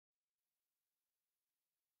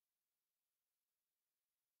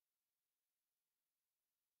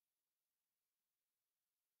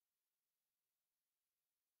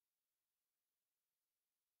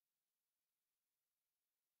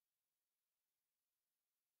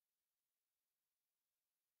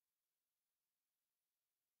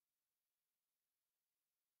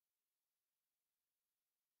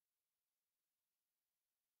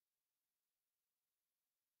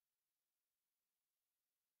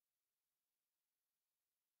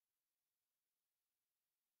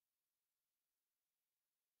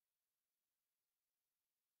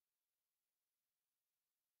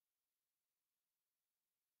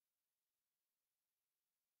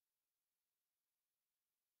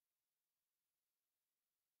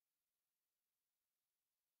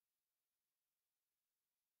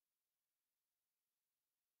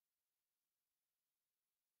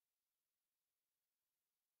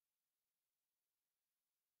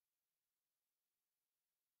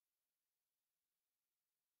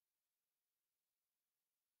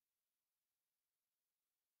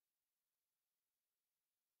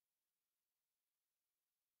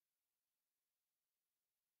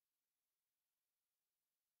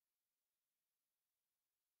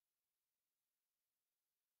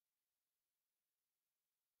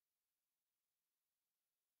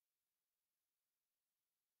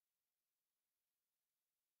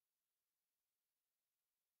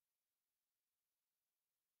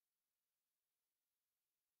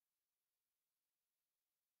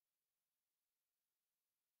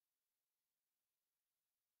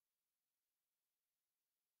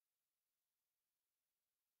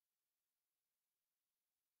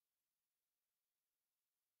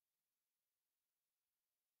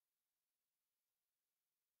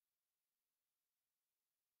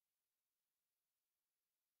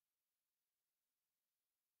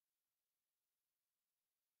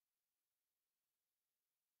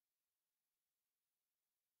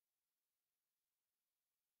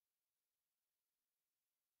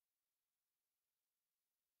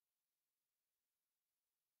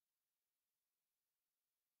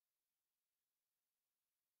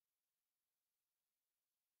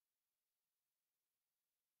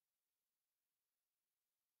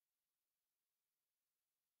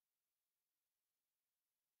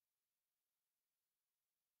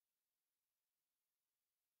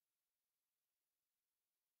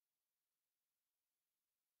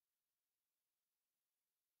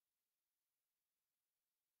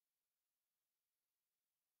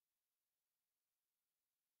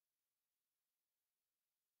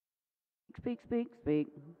Speak, speak, speak,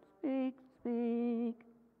 speak, speak,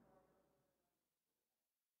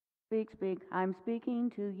 speak, speak. I'm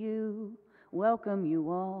speaking to you. Welcome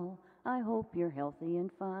you all. I hope you're healthy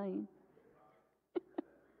and fine.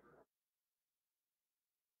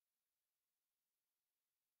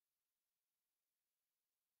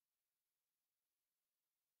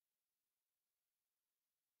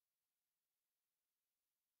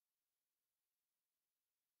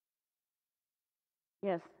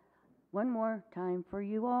 Yes, one more time for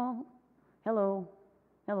you all. Hello,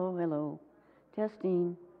 hello, hello.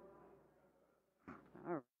 Testing.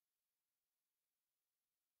 All right.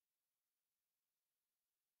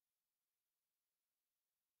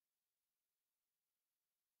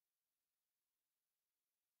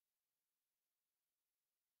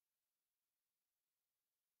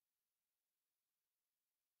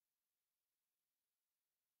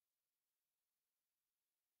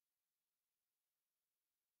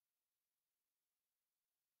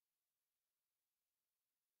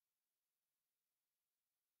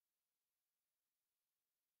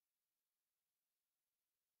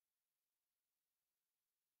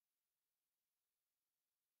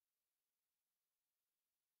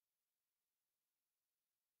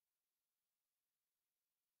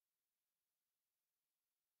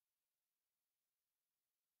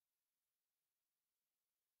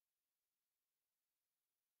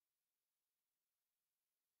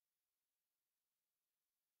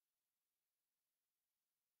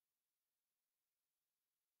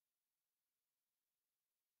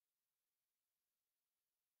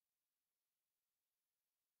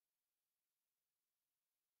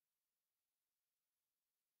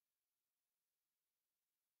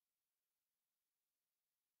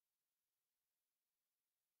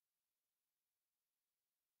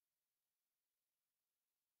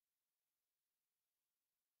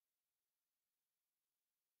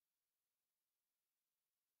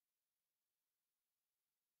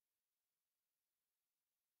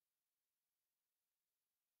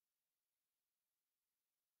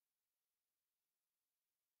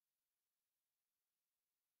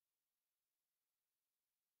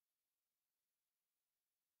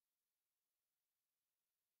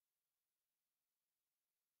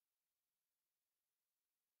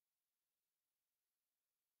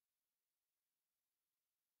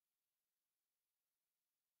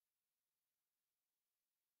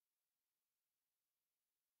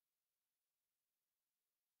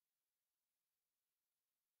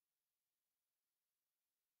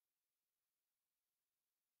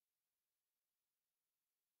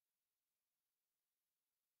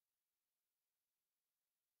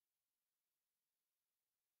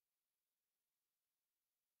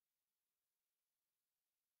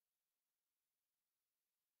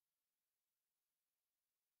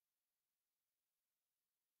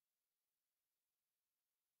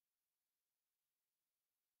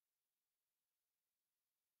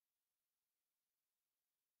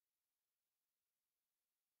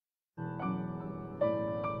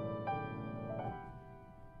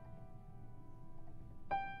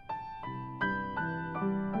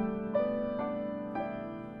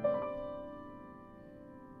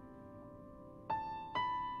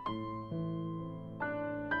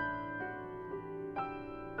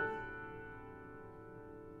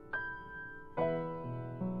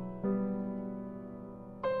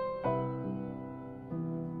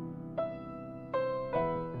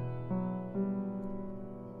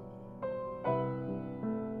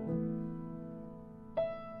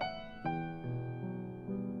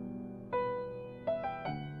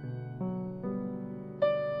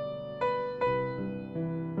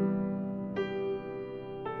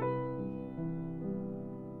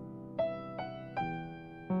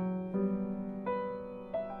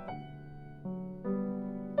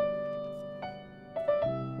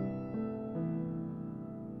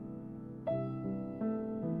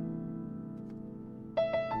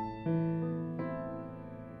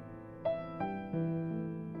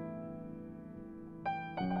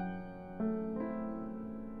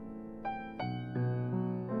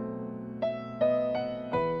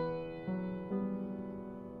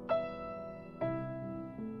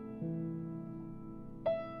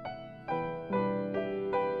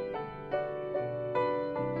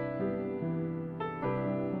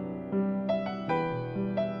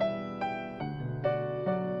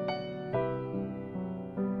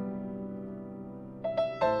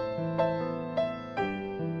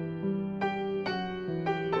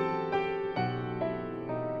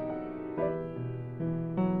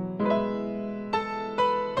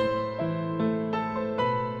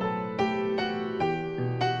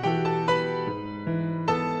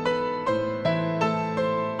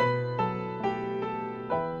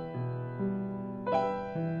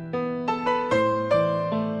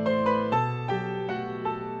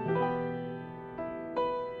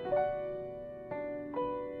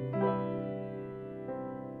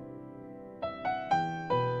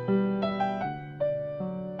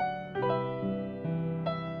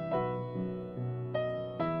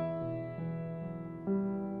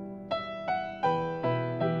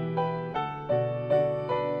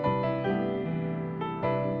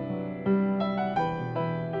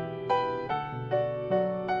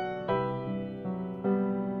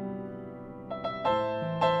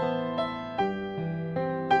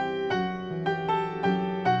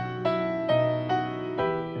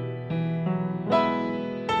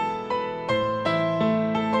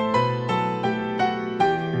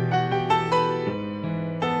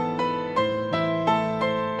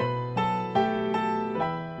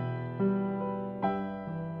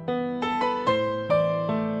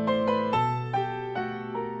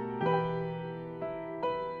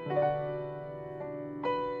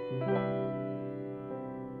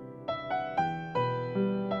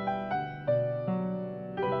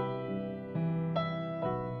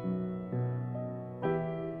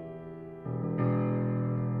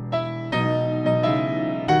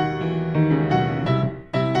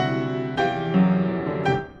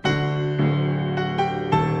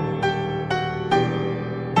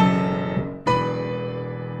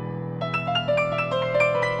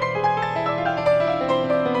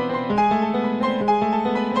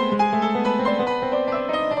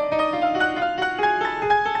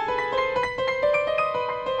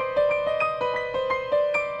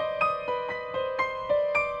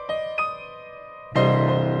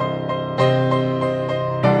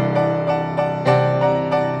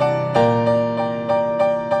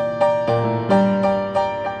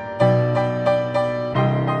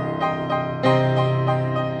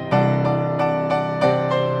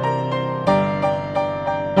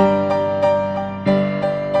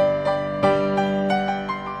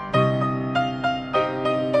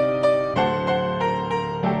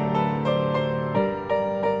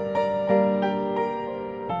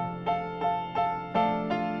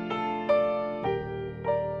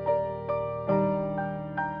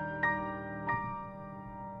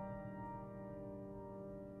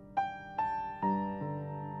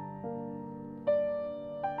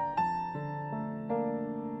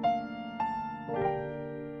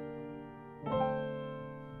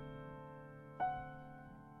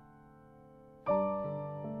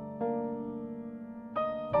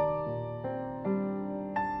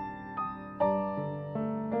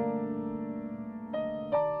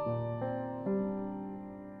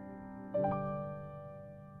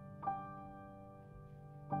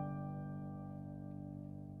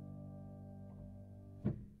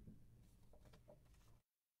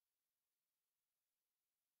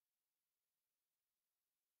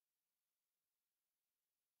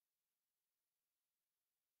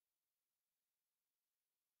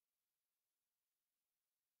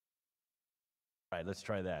 All right, let's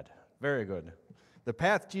try that. Very good. The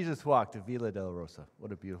Path Jesus Walked, Villa del Rosa.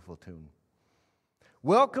 What a beautiful tune.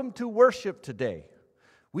 Welcome to worship today.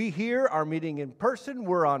 We here are meeting in person.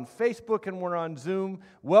 We're on Facebook and we're on Zoom.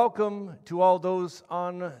 Welcome to all those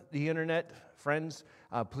on the internet, friends.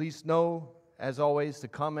 Please know, as always, the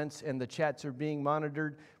comments and the chats are being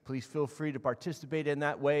monitored. Please feel free to participate in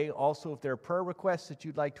that way. Also, if there are prayer requests that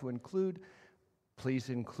you'd like to include, please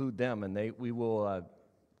include them, and we will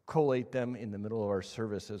collate them in the middle of our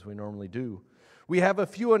service as we normally do. We have a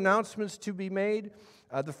few announcements to be made.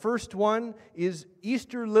 The first one is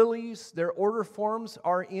Easter lilies. Their order forms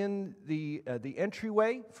are in the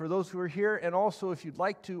entryway for those who are here. And also, if you'd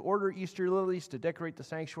like to order Easter lilies to decorate the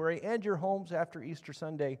sanctuary and your homes after Easter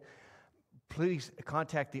Sunday, please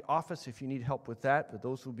contact the office if you need help with that. But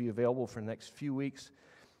those will be available for the next few weeks.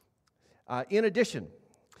 In addition,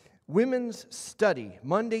 women's study,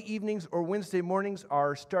 Monday evenings or Wednesday mornings,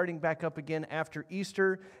 are starting back up again after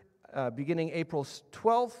Easter, beginning April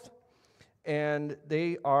 12th. And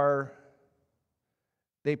they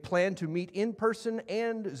plan to meet in person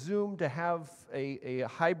and Zoom to have a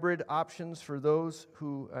hybrid options for those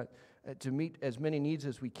who to meet as many needs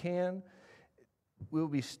as we can. We'll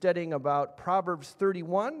be studying about Proverbs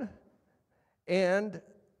 31 and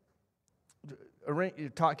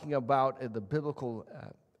talking about the biblical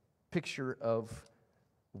picture of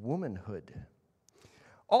womanhood.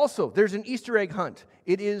 Also, there's an Easter egg hunt.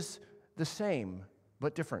 It is the same,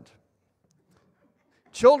 but different.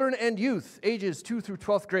 Children and youth, ages 2 through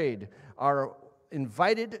 12th grade, are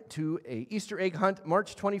invited to a Easter egg hunt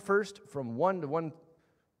March 21st from 1 to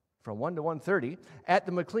 1:30 at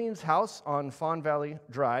the McLean's house on Fawn Valley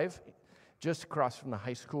Drive, just across from the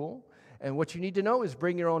high school. And what you need to know is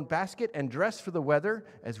bring your own basket and dress for the weather,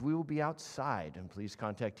 as we will be outside. And please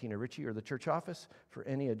contact Tina Ritchie or the church office for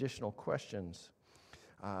any additional questions.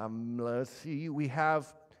 Let's see, we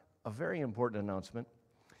have a very important announcement.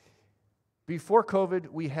 Before COVID,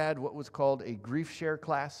 we had what was called a grief share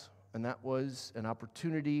class, and that was an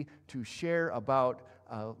opportunity to share about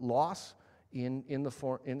loss in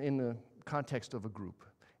the context of a group.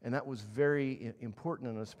 And that was very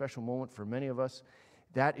important and a special moment for many of us.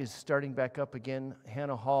 That is starting back up again.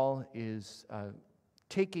 Hannah Hall is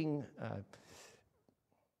taking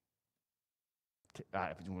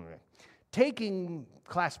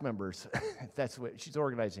class members. That's what she's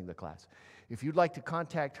organizing the class. If you'd like to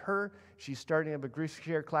contact her, she's starting up a grief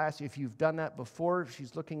share class. If you've done that before,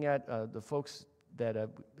 she's looking at the folks that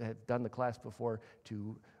have done the class before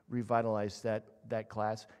to revitalize that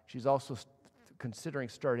class. She's also considering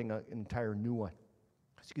starting an entire new one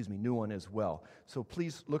as well. So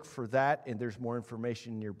please look for that, and there's more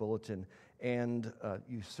information in your bulletin. And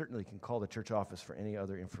you certainly can call the church office for any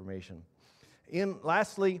other information.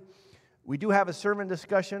 Lastly, we do have a sermon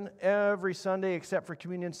discussion every Sunday except for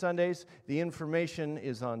Communion Sundays. The information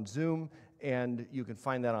is on Zoom, and you can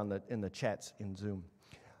find that in the chats in Zoom.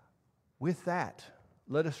 With that,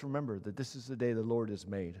 let us remember that this is the day the Lord has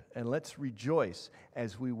made, and let's rejoice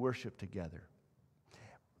as we worship together.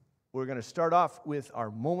 We're going to start off with our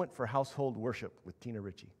moment for household worship with Tina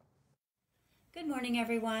Ritchie. Good morning,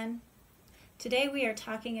 everyone. Today we are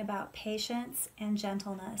talking about patience and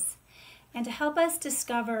gentleness. And to help us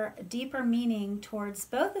discover deeper meaning towards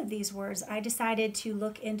both of these words, I decided to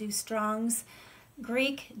look into Strong's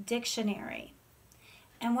Greek dictionary.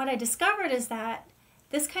 And what I discovered is that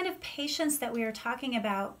this kind of patience that we are talking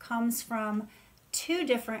about comes from two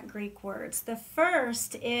different Greek words. The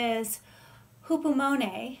first is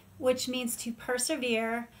hupomone, which means to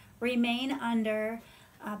persevere, remain under,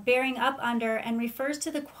 bearing up under, and refers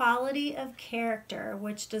to the quality of character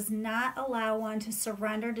which does not allow one to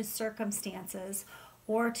surrender to circumstances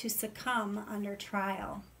or to succumb under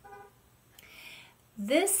trial.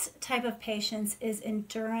 This type of patience is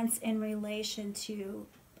endurance in relation to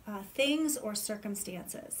things or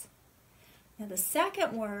circumstances. Now, the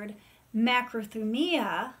second word,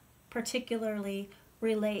 macrothumia, particularly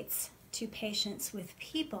relates to patience with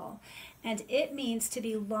people, and it means to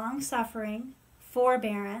be long-suffering,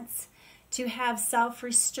 forbearance, to have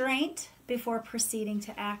self-restraint before proceeding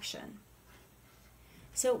to action.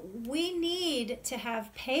 So we need to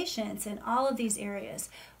have patience in all of these areas,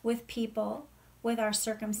 with people, with our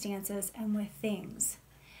circumstances, and with things.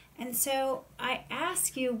 And so I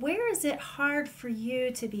ask you, where is it hard for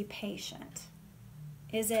you to be patient?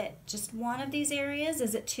 Is it just one of these areas?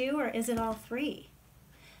 Is it two, or is it all three?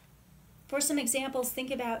 For some examples, think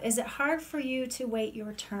about, is it hard for you to wait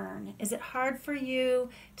your turn? Is it hard for you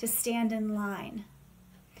to stand in line?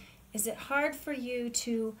 Is it hard for you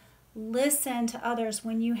to listen to others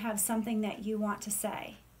when you have something that you want to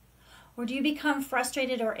say? Or do you become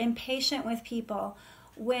frustrated or impatient with people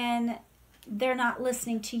when they're not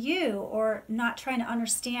listening to you or not trying to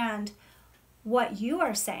understand what you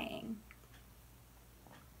are saying?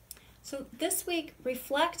 So this week,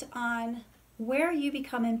 reflect on where you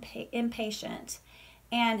become impatient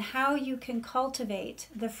and how you can cultivate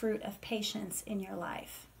the fruit of patience in your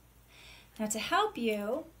life. Now, to help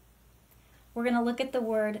you, we're going to look at the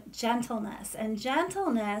word gentleness. And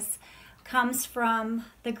gentleness comes from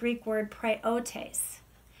the Greek word praiotes,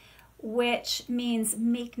 which means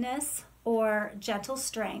meekness or gentle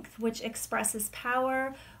strength, which expresses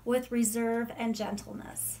power with reserve and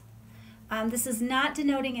gentleness. This is not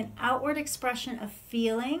denoting an outward expression of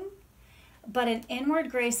feeling, but an inward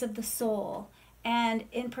grace of the soul. And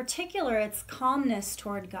in particular, it's calmness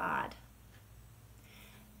toward God.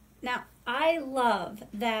 Now, I love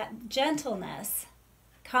that gentleness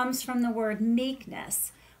comes from the word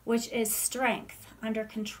meekness, which is strength under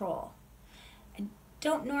control. I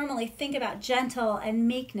don't normally think about gentle and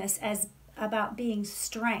meekness as about being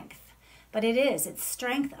strength, but it is. It's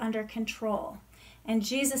strength under control. And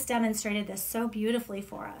Jesus demonstrated this so beautifully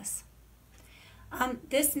for us.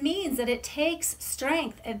 This means that it takes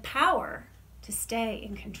strength and power to stay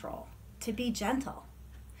in control, to be gentle.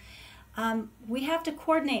 We have to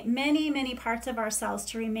coordinate many parts of ourselves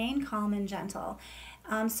to remain calm and gentle,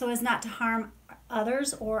 so as not to harm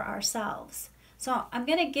others or ourselves. So I'm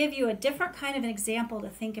going to give you a different kind of an example to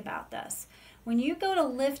think about this. When you go to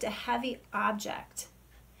lift a heavy object,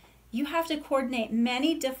 you have to coordinate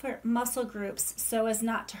many different muscle groups so as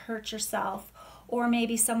not to hurt yourself or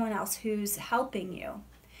maybe someone else who's helping you.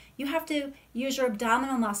 You have to use your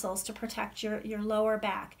abdominal muscles to protect your lower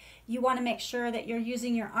back. You want to make sure that you're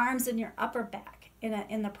using your arms and your upper back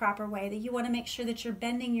in the proper way, that you want to make sure that you're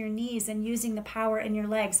bending your knees and using the power in your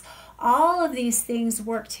legs. All of these things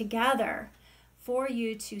work together for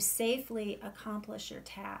you to safely accomplish your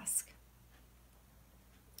task.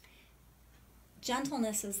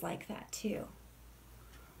 Gentleness is like that too.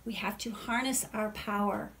 We have to harness our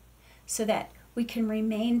power so that we can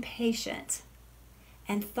remain patient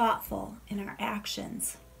and thoughtful in our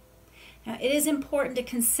actions. Now, it is important to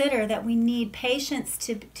consider that we need patience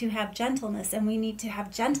to have gentleness, and we need to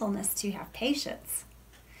have gentleness to have patience.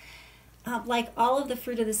 Like all of the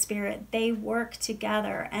fruit of the Spirit, they work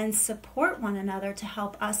together and support one another to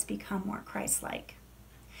help us become more Christ-like.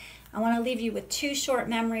 I want to leave you with two short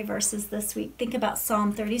memory verses this week. Think about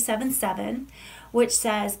Psalm 37:7, which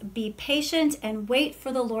says, "Be patient and wait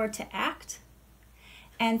for the Lord to act."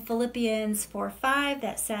 And Philippians 4:5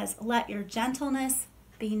 that says, "Let your gentleness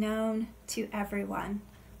be known to everyone."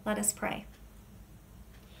 Let us pray.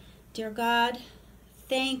 Dear God,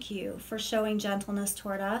 thank you for showing gentleness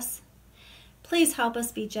toward us. Please help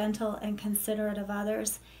us be gentle and considerate of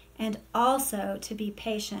others, and also to be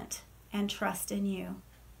patient and trust in you.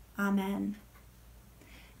 Amen.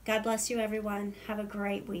 God bless you, everyone. Have a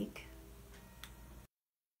great week.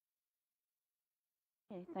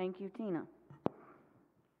 Okay, thank you, Tina.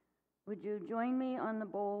 Would you join me on the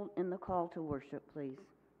bowl in the call to worship, please?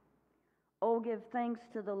 Oh, give thanks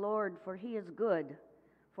to the Lord, for he is good,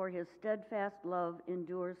 for his steadfast love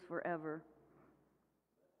endures forever.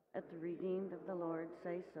 Let the redeemed of the Lord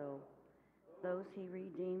say so, those he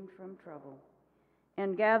redeemed from trouble.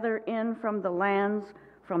 And gather in from the lands,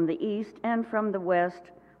 from the east and from the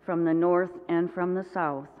west, from the north and from the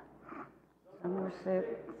south. Some were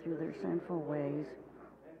sick through their sinful ways.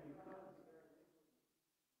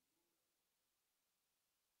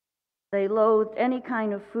 They loathed any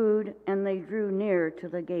kind of food, and they drew near to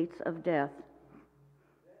the gates of death.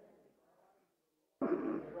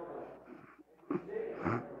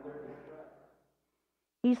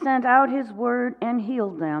 He sent out his word and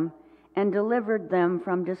healed them, and delivered them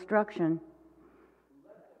from destruction.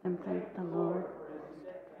 And thank the Lord for his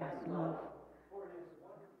steadfast love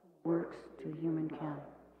works to humankind.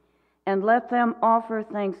 And let them offer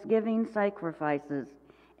thanksgiving sacrifices,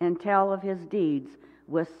 and tell of his deeds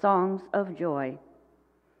with songs of joy.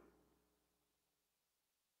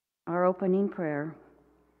 Our opening prayer.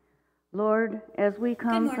 Lord, as we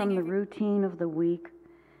come from the routine of the week,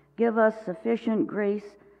 give us sufficient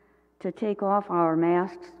grace to take off our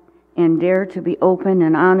masks and dare to be open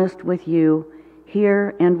and honest with you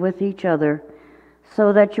here and with each other,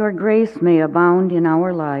 so that your grace may abound in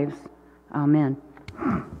our lives. Amen.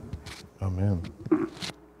 Amen.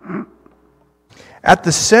 At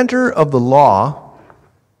the center of the law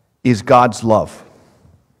is God's love.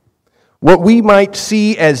 What we might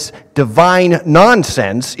see as divine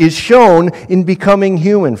nonsense is shown in becoming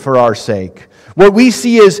human for our sake. What we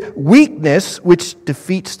see as weakness, which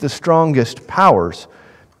defeats the strongest powers,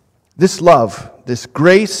 this love this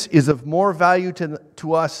grace is of more value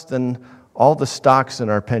to us than all the stocks in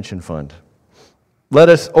our pension fund. Let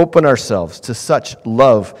us open ourselves to such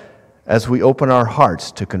love as we open our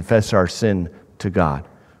hearts to confess our sin to God.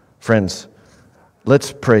 Friends,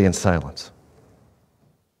 let's pray in silence.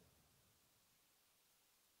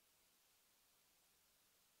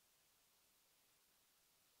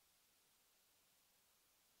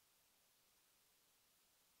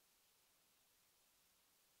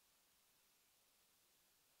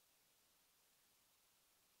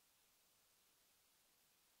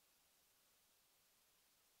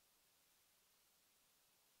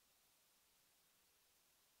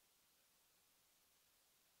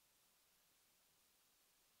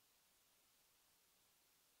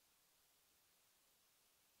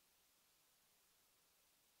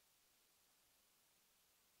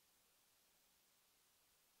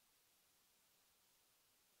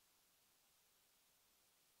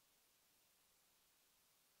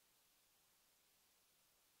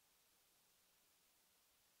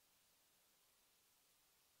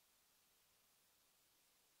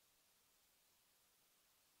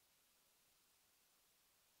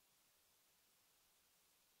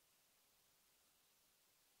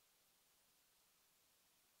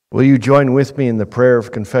 Will you join with me in the prayer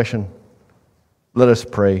of confession? Let us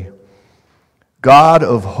pray. God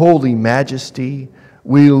of holy majesty,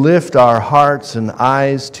 we lift our hearts and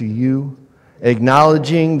eyes to you,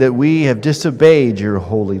 acknowledging that we have disobeyed your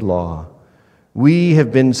holy law. We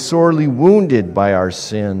have been sorely wounded by our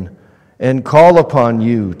sin and call upon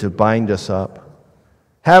you to bind us up.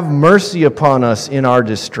 Have mercy upon us in our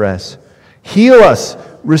distress. Heal us,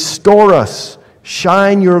 restore us,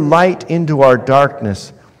 shine your light into our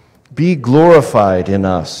darkness. Be glorified in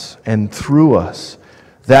us and through us,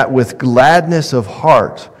 that with gladness of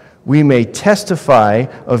heart we may testify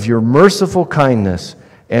of your merciful kindness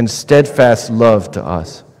and steadfast love to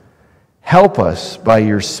us. Help us by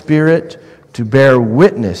your Spirit to bear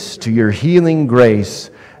witness to your healing grace,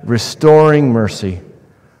 restoring mercy,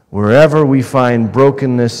 wherever we find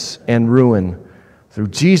brokenness and ruin, through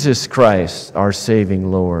Jesus Christ, our saving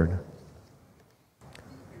Lord.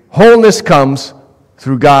 Wholeness comes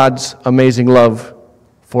through God's amazing love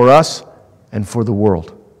for us and for the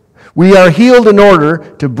world. We are healed in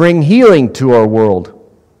order to bring healing to our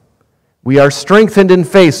world. We are strengthened in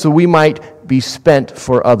faith so we might be spent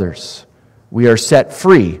for others. We are set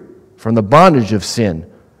free from the bondage of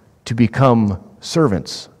sin to become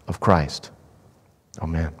servants of Christ.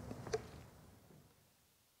 Amen.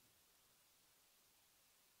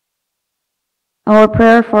 Our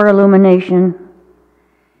prayer for illumination.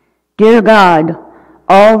 Dear God,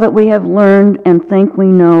 all that we have learned and think we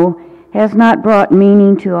know has not brought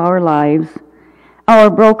meaning to our lives. Our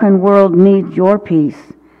broken world needs your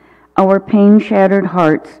peace. Our pain-shattered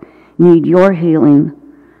hearts need your healing.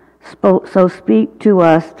 So speak to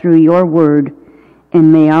us through your word,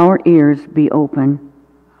 and may our ears be open.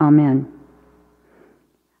 Amen.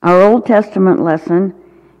 Our Old Testament lesson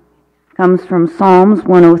comes from Psalms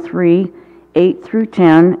 103, 8 through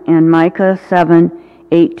 10, and Micah 7,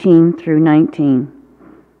 18 through 19.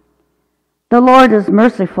 The Lord is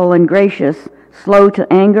merciful and gracious, slow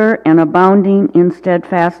to anger and abounding in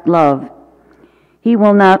steadfast love. He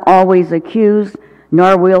will not always accuse,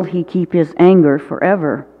 nor will he keep his anger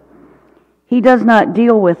forever. He does not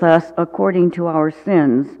deal with us according to our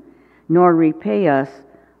sins, nor repay us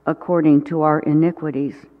according to our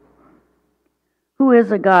iniquities. Who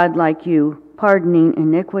is a God like you, pardoning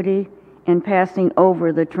iniquity and passing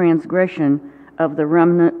over the transgression of the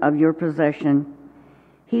remnant of your possession?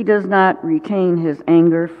 He does not retain his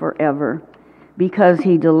anger forever, because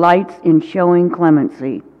he delights in showing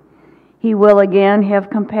clemency. He will again have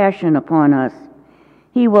compassion upon us.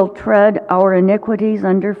 He will tread our iniquities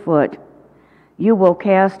underfoot. You will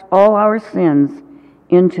cast all our sins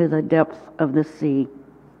into the depths of the sea.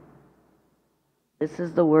 This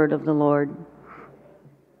is the word of the Lord.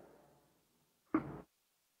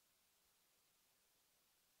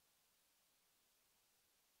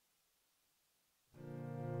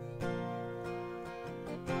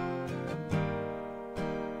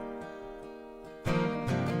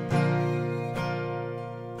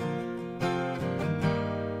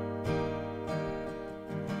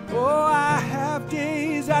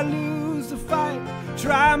 Days I lose the fight,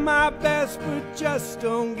 try my best but just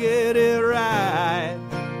don't get it right.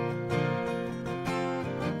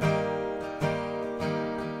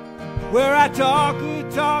 Where I talk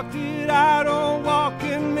it, I don't walk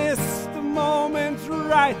and miss the moments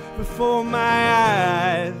right before my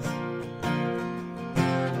eyes.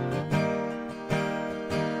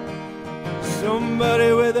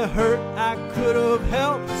 Somebody with a hurt I could have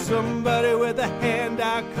helped. Somebody with a hand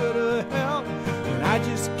I could have helped. And I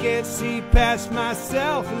just can't see past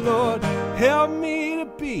myself. Lord, help me to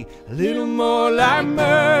be a little more like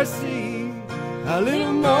mercy, a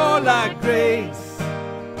little more like grace,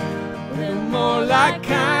 a little more like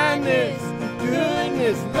kindness,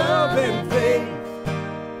 goodness, love, and faith.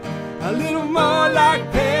 A little more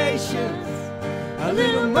like patience, a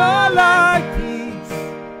little more like peace,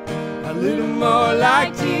 a little more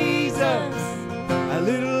like Jesus, a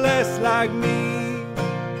little less like me.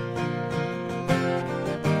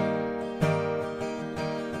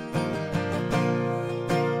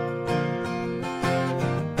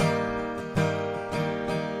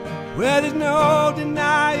 Well, there's no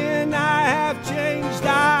denying I have changed.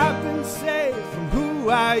 I've been saved from who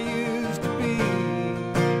I used to be.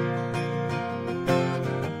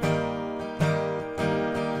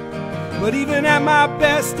 But even at my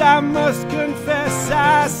best, I must confess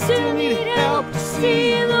I still need help to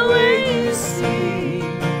see the way you see.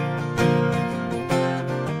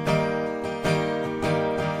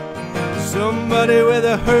 Somebody with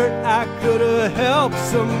a hurt I could have helped.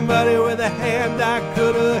 Somebody with a hand I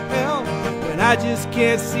could have helped. When I just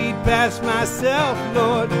can't see past myself,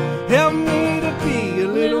 Lord, help me to be a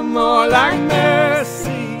little more like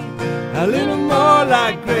mercy, a little more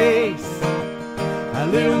like grace, a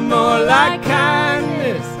little more like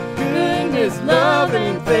kindness, goodness, love,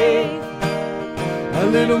 and faith. A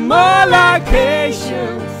little more like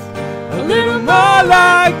patience, a little more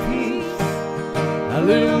like peace, a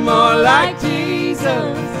little more like Jesus,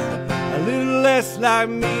 a little less like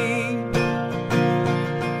me.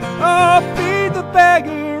 Oh, feed the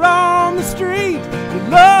beggar on the street. You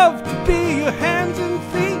love to be your hands and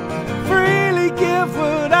feet. Freely give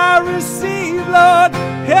what I receive. Lord,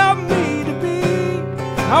 help me to be.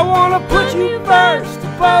 I want to put you first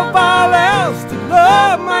above all else, to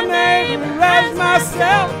love my neighbor as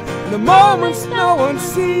myself. In the moments no one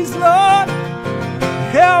sees, Lord,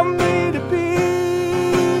 help me to be.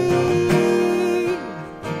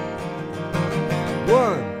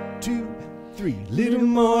 1, 2, 3. Little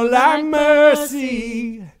more like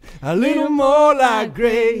mercy, a little more like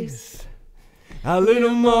grace, a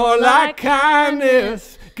little more like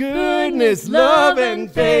kindness, goodness, love, and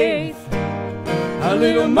faith. A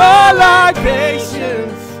little more like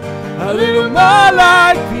patience, a little more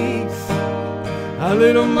like peace, a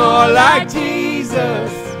little more like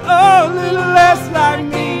Jesus, oh, a little less like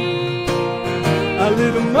me. A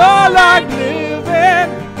little more like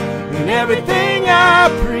living in everything I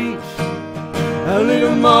preach, a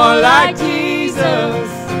little more like Jesus,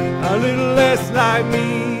 a little less like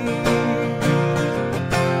me.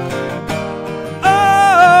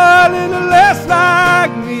 Oh, a little less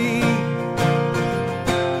like me.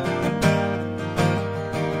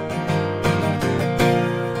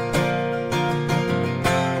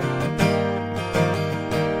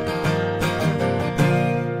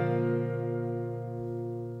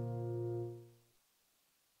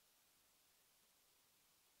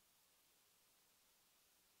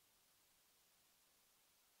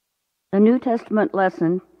 The New Testament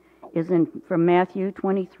lesson is from Matthew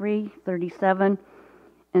 23:37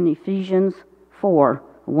 and Ephesians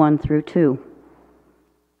 4:1-2.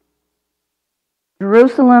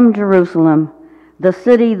 Jerusalem, Jerusalem, the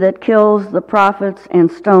city that kills the prophets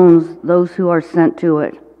and stones those who are sent to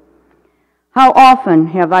it. How often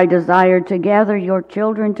have I desired to gather your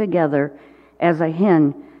children together as a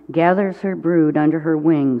hen gathers her brood under her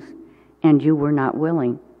wings, and you were not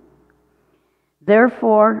willing.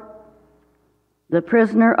 Therefore, the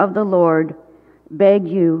prisoner of the Lord, beg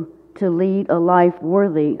you to lead a life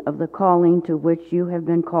worthy of the calling to which you have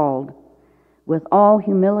been called, with all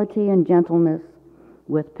humility and gentleness,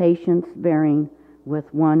 with patience bearing with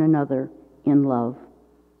one another in love.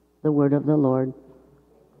 The word of the Lord.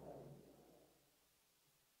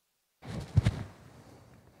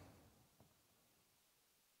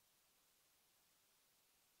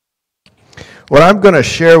 What I'm going to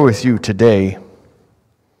share with you today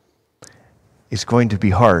is going to be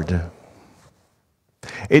hard.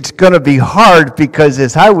 It's going to be hard because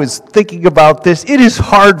as I was thinking about this, it is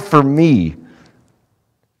hard for me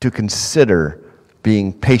to consider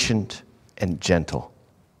being patient and gentle.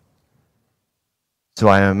 So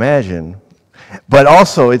I imagine, but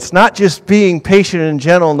also it's not just being patient and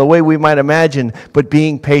gentle in the way we might imagine, but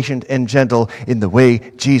being patient and gentle in the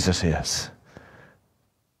way Jesus is.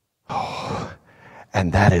 Oh,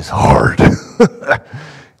 and that is hard.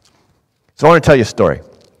 So I want to tell you a story.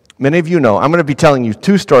 Many of you know, I'm going to be telling you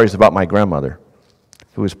 2 stories about my grandmother,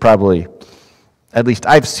 who is probably, at least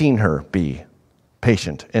I've seen her be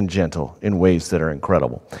patient and gentle in ways that are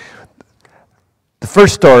incredible. The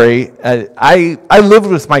first story, I lived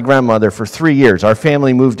with my grandmother for 3 years. Our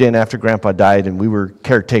family moved in after Grandpa died, and we were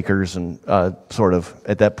caretakers, and sort of,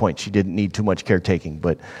 at that point, she didn't need too much caretaking.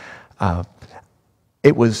 But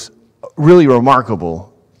it was really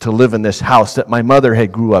remarkable to live in this house that my mother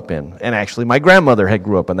had grew up in. And actually, my grandmother had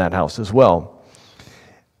grew up in that house as well.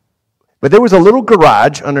 But there was a little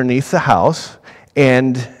garage underneath the house,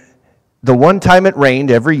 and the one time it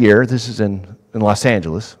rained every year, this is in Los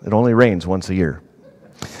Angeles, it only rains once a year,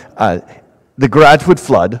 the garage would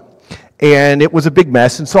flood, and it was a big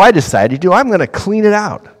mess, and so I decided, I'm going to clean it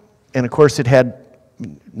out. And of course, it had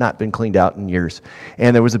not been cleaned out in years,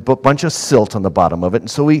 and there was a bunch of silt on the bottom of it,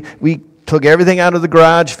 and so we took everything out of the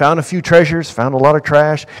garage, found a few treasures, found a lot of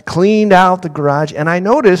trash, cleaned out the garage, and I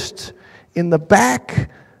noticed in the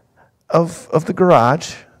back of the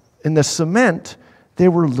garage, in the cement,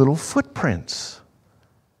 there were little footprints.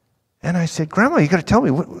 And I said, Grandma, you got to tell me,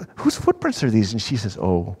 whose footprints are these? And she says,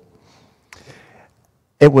 oh,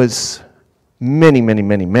 it was many, many,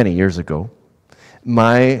 many, many years ago.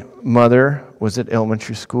 My mother was at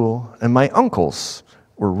elementary school, and my uncles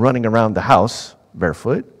were running around the house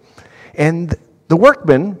barefoot, and the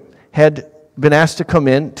workmen had been asked to come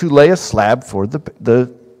in to lay a slab for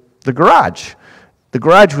the garage. The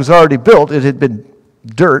garage was already built. It had been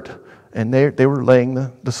dirt, and they were laying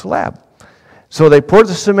the slab. So they poured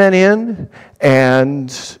the cement in,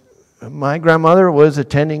 and my grandmother was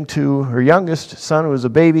attending to her youngest son, who was a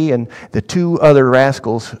baby, and the two other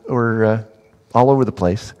rascals were all over the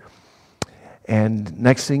place. And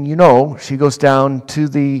next thing you know, she goes down to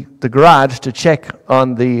the garage to check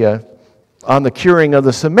on the curing of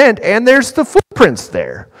the cement, and there's the footprints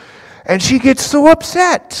there. And she gets so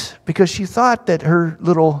upset because she thought that her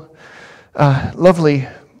little lovely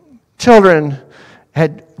children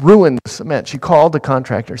had ruined the cement. She called the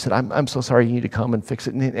contractor and said, I'm so sorry, you need to come and fix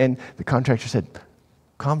it. And the contractor said,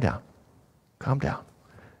 calm down, calm down.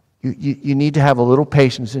 You need to have a little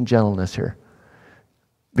patience and gentleness here.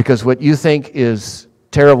 Because what you think is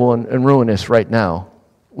terrible and ruinous right now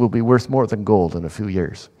will be worth more than gold in a few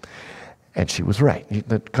years. And she was right.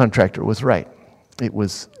 The contractor was right. It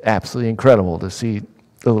was absolutely incredible to see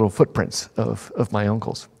the little footprints of my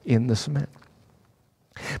uncles in the cement.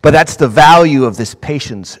 But that's the value of this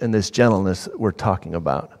patience and this gentleness that we're talking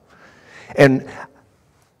about. And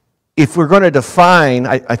if we're going to define,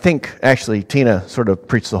 I think actually Tina sort of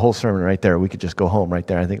preached the whole sermon right there. We could just go home right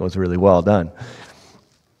there. I think it was really well done.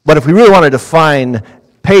 But if we really want to define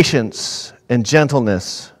patience and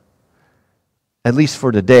gentleness, at least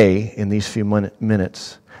for today in these few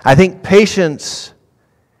minutes, I think patience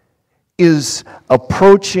is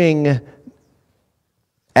approaching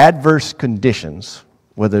adverse conditions,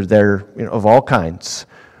 whether they're of all kinds,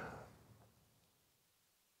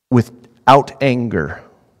 without anger.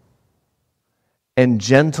 And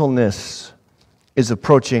gentleness is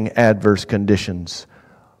approaching adverse conditions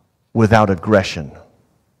without aggression.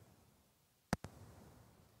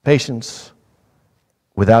 Patience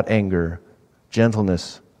without anger,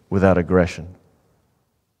 gentleness without aggression.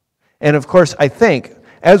 And of course, I think,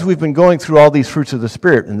 as we've been going through all these fruits of the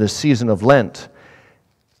Spirit in this season of Lent,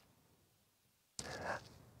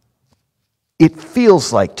 it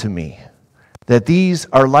feels like to me that these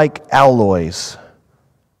are like alloys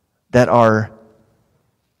that are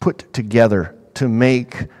put together to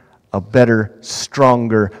make a better,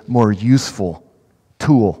 stronger, more useful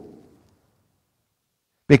tool.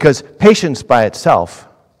 Because patience by itself,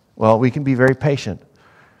 well, we can be very patient,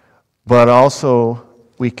 but also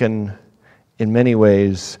we can, in many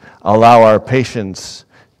ways, allow our patience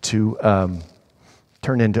to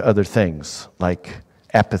turn into other things, like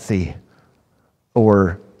apathy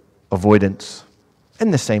or avoidance,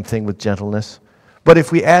 and the same thing with gentleness. But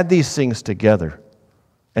if we add these things together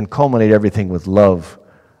and culminate everything with love,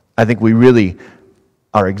 I think we really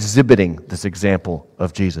are exhibiting this example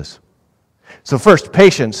of Jesus. So first,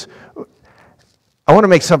 patience. I want to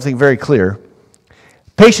make something very clear.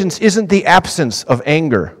 Patience isn't the absence of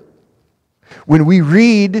anger. When we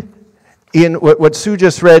read in what Sue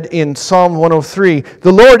just read in Psalm 103,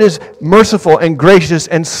 the Lord is merciful and gracious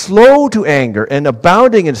and slow to anger and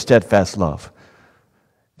abounding in steadfast love.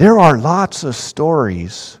 There are lots of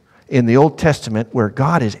stories in the Old Testament where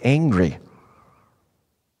God is angry.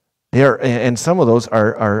 And some of those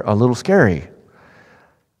are a little scary.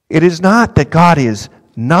 It is not that God is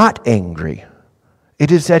not angry.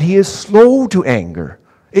 It is that He is slow to anger.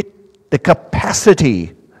 The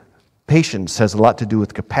capacity, patience has a lot to do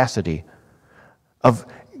with capacity, of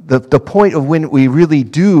the point of when we really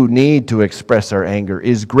do need to express our anger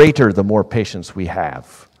is greater the more patience we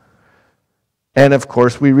have. And of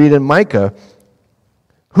course, we read in Micah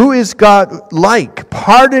Who is God like?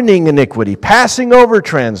 Pardoning iniquity, passing over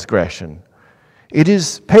transgression. It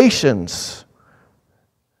is patience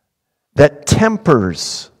that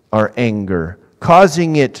tempers our anger,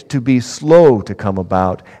 causing it to be slow to come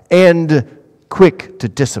about and quick to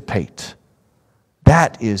dissipate.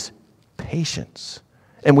 That is patience.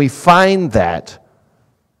 And we find that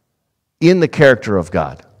in the character of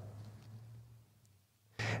God.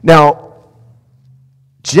 Now,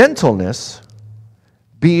 gentleness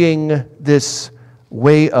being this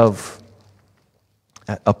way of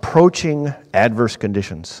approaching adverse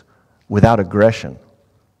conditions without aggression.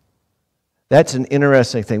 That's an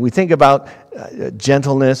interesting thing. We think about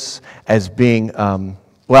gentleness as being,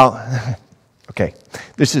 okay,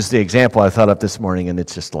 this is the example I thought up this morning, and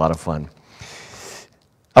it's just a lot of fun.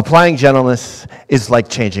 Applying gentleness is like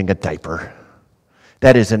changing a diaper.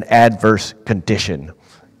 That is an adverse condition.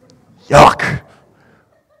 Yuck!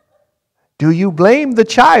 Do you blame the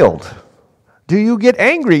child? Do you get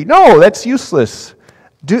angry? No, that's useless.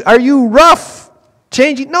 Are you rough?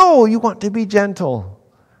 Changing? No, you want to be gentle.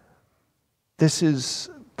 This is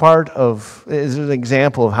is an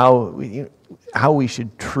example of how we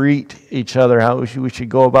should treat each other, how we should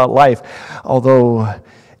go about life. Although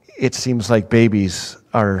it seems like babies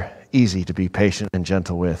are easy to be patient and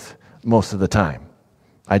gentle with most of the time.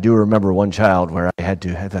 I do remember one child where I had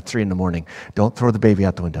to have at 3 a.m, don't throw the baby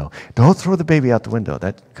out the window. Don't throw the baby out the window.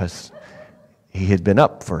 Because he had been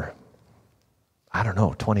up for,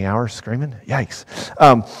 20 hours screaming. Yikes.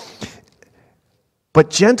 But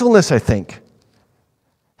gentleness, I think,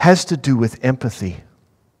 has to do with empathy.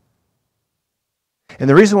 And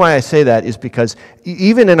the reason why I say that is because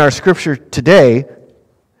even in our scripture today,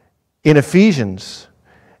 in Ephesians,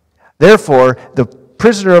 therefore, the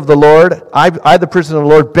prisoner of the Lord, I the prisoner of the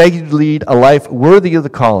Lord, beg you to lead a life worthy of the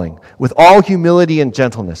calling, with all humility and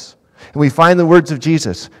gentleness. And we find the words of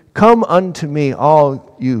Jesus, come unto me,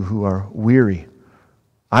 all you who are weary.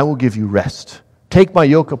 I will give you rest. Take my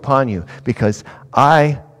yoke upon you, because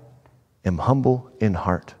I am humble in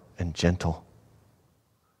heart and gentle.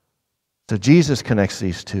 So Jesus connects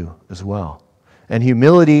these two as well. And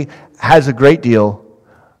humility has a great deal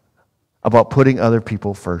about putting other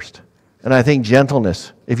people first. And I think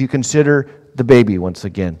gentleness, if you consider the baby once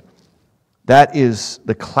again, that is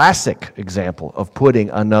the classic example of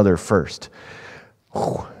putting another first.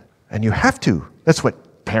 And you have to. That's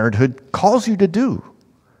what parenthood calls you to do.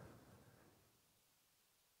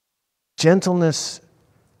 Gentleness,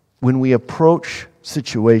 when we approach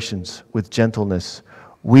situations with gentleness,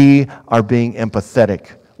 we are being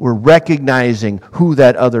empathetic. We're recognizing who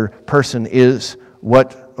that other person is,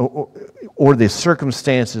 or the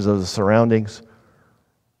circumstances of the surroundings,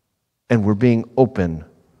 and we're being open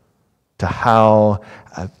to how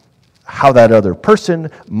that other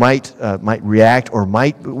person might react, or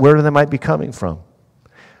where they might be coming from.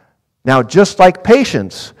 Now, just like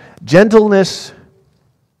patience, gentleness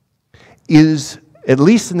is, at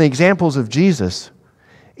least in the examples of Jesus,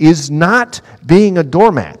 is not being a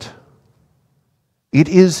doormat. It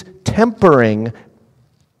is tempering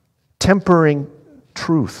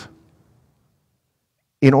truth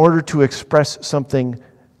in order to express something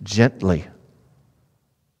gently.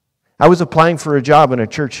 I was applying for a job in a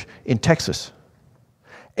church in Texas.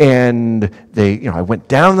 And I went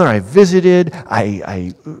down there, I visited,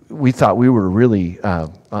 we thought we were really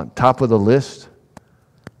on top of the list.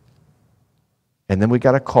 And then we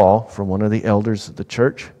got a call from one of the elders of the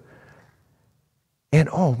church. And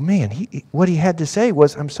oh man, what he had to say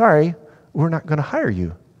was, I'm sorry, we're not going to hire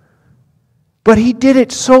you. But he did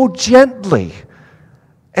it so gently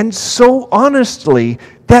and so honestly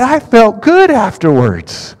that I felt good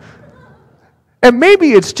afterwards. And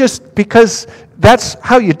maybe it's just because that's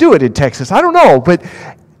how you do it in Texas. I don't know. But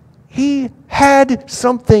he had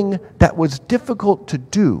something that was difficult to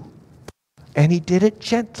do, and he did it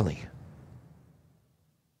gently.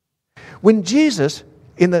 When Jesus,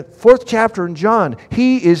 in the 4th chapter in John,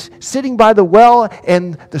 he is sitting by the well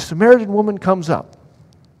and the Samaritan woman comes up.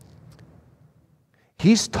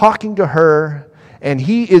 He's talking to her and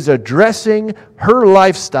he is addressing her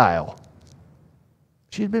lifestyle.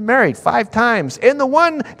 She's been married 5 times, and the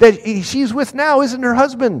one that she's with now isn't her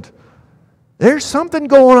husband. There's something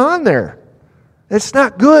going on there that's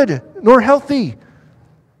not good nor healthy.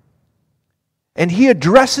 And he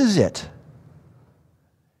addresses it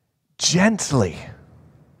gently.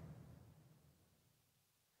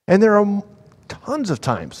 And there are tons of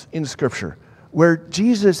times in Scripture where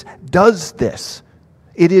Jesus does this.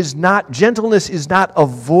 Gentleness is not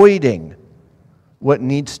avoiding what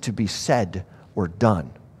needs to be said or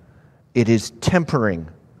done. It is tempering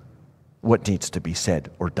what needs to be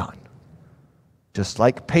said or done. Just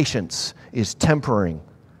like patience is tempering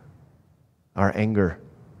our anger,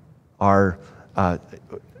 our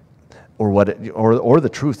or the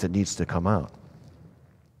truth that needs to come out.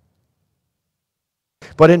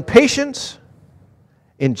 But in patience,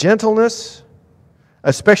 in gentleness,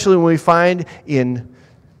 especially when we find in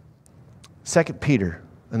 2 Peter,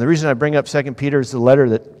 and the reason I bring up 2 Peter is the letter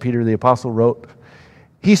that Peter the Apostle wrote.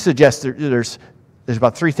 He suggests there's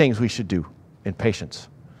about 3 things we should do in patience.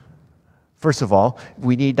 First of all,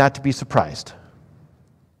 we need not to be surprised.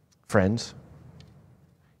 Friends,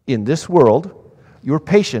 in this world, your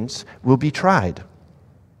patience will be tried.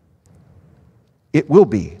 It will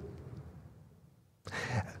be.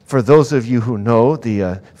 For those of you who know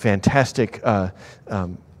the fantastic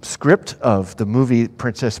script of the movie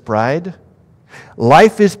Princess Bride,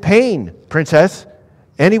 life is pain, princess.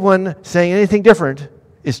 Anyone saying anything different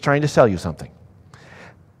is trying to sell you something.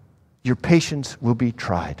 Your patience will be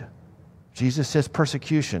tried. Jesus says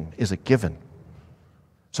persecution is a given.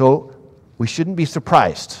 So we shouldn't be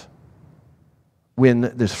surprised when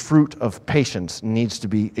this fruit of patience needs to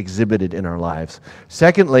be exhibited in our lives.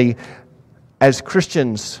 Secondly, as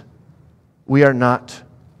Christians, we are not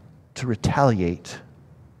to retaliate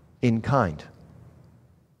in kind.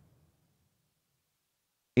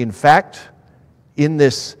 In fact, in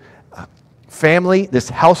this family, this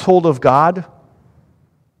household of God,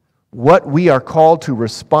 what we are called to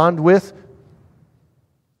respond with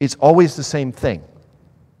is always the same thing,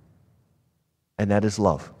 and that is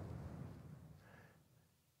love.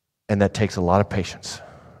 And that takes a lot of patience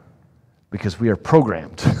because we are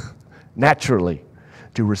programmed naturally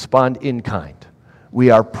to respond in kind. We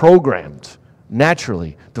are programmed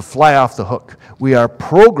naturally to fly off the hook. We are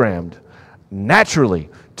programmed naturally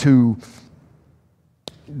to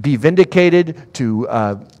be vindicated,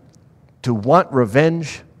 to want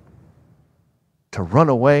revenge, to run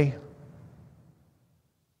away.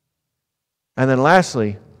 And then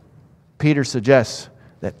lastly, Peter suggests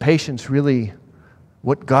that patience really,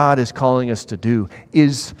 what God is calling us to do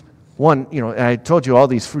is one, and I told you all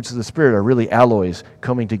these fruits of the Spirit are really alloys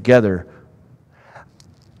coming together.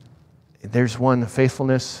 There's one,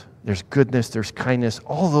 faithfulness, there's goodness, there's kindness,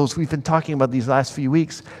 all those we've been talking about these last few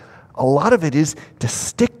weeks. A lot of it is to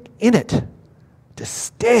stick in it, to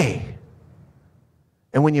stay.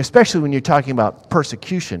 And especially when you're talking about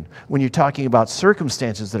persecution, when you're talking about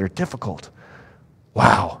circumstances that are difficult,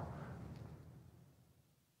 wow,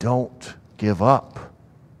 don't give up.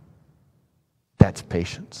 That's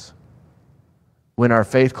patience. When our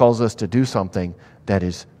faith calls us to do something that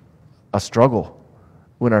is a struggle,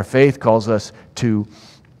 when our faith calls us to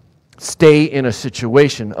stay in a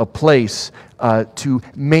situation, a place, to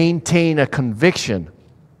maintain a conviction,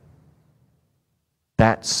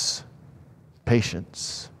 that's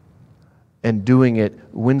patience. And doing it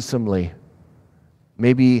winsomely.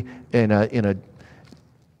 Maybe in a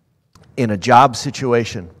job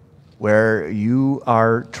situation where you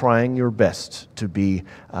are trying your best to be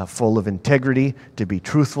full of integrity, to be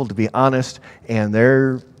truthful, to be honest, and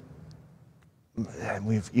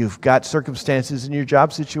you've got circumstances in your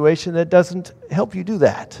job situation that doesn't help you do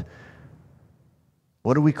that.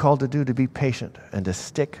 What are we called to do? To be patient and to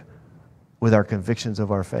stick with our convictions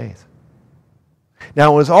of our faith.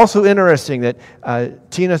 Now, it was also interesting that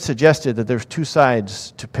Tina suggested that there's 2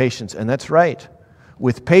 sides to patience, and that's right.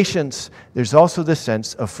 With patience, there's also this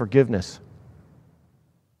sense of forgiveness.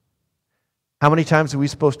 How many times are we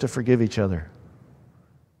supposed to forgive each other?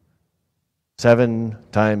 7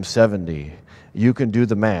 times 70. You can do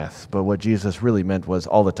the math, but what Jesus really meant was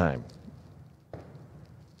all the time.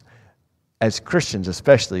 As Christians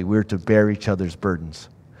especially, we're to bear each other's burdens.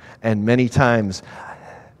 And many times,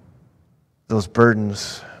 those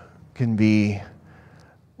burdens can be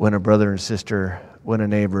when a brother and sister, when a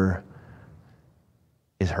neighbor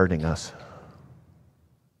is hurting us.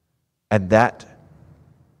 And that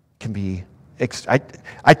can be...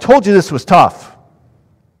 I told you this was tough.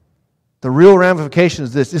 The real ramification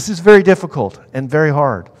is this is very difficult and very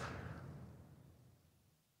hard.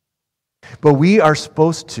 But we are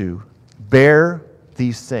supposed to bear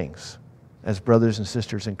these things as brothers and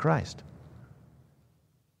sisters in Christ.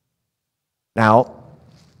 Now,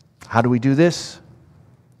 how do we do this?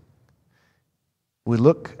 We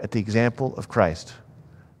look at the example of Christ.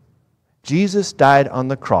 Jesus died on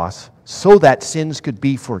the cross so that sins could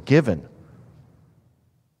be forgiven.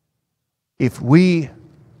 If we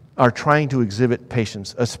are trying to exhibit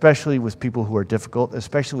patience, especially with people who are difficult,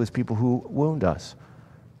 especially with people who wound us.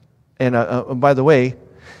 And by the way,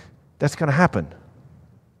 that's going to happen.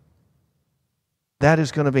 That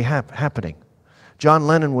is going to be happening. John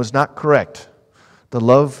Lennon was not correct. The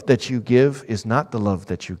love that you give is not the love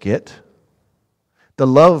that you get. The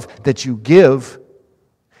love that you give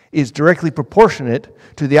is directly proportionate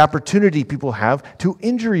to the opportunity people have to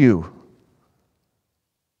injure you.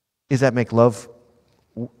 Does that make love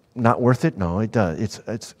not worth it? No, it does.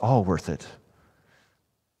 It's all worth it.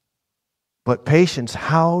 But patience,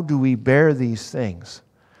 how do we bear these things?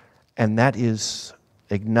 And that is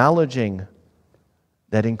acknowledging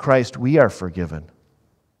that in Christ we are forgiven.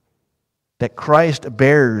 That Christ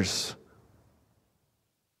bears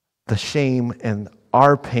the shame and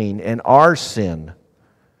our pain and our sin,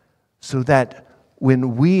 so that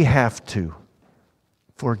when we have to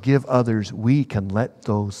forgive others, we can let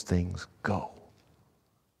those things go.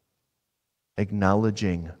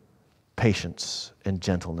 Acknowledging patience and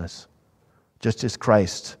gentleness, just as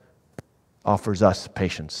Christ offers us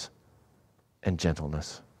patience and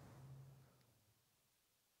gentleness.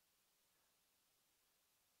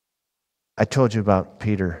 I told you about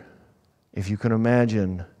Peter. If you can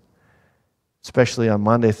imagine, especially on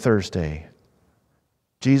Monday, Thursday,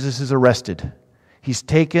 Jesus is arrested. He's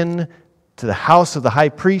taken to the house of the high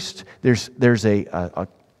priest. There's a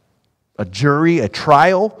jury, a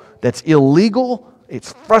trial that's illegal.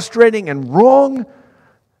 It's frustrating and wrong.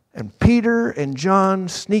 And Peter and John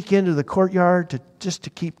sneak into the courtyard just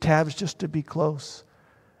to keep tabs, just to be close.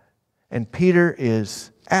 And Peter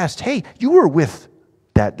is asked, "Hey, you were with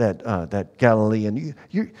that Galilean?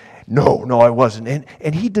 No, I wasn't."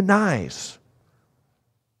 And he denies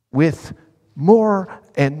with more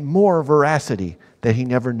and more veracity that he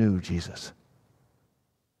never knew Jesus.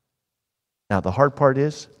 Now, the hard part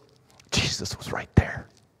is, Jesus was right there.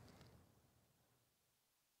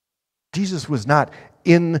 Jesus was not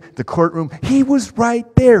in the courtroom. He was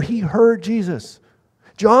right there. He heard Jesus.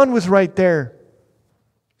 John was right there.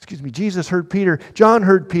 Jesus heard Peter. John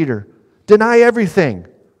heard Peter. Deny everything.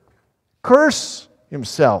 Curse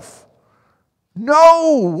himself.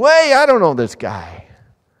 No way, I don't know this guy.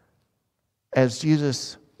 As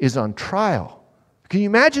Jesus is on trial. Can you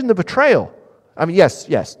imagine the betrayal? I mean,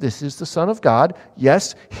 yes, this is the Son of God.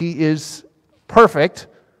 Yes, he is perfect.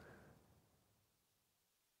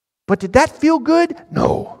 But did that feel good?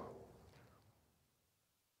 No.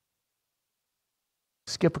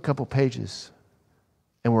 Skip a couple pages,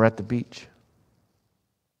 and we're at the beach.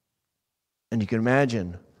 And you can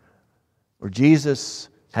imagine where Jesus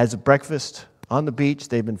has a breakfast on the beach.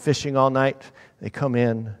 They've been fishing all night. They come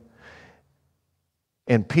in,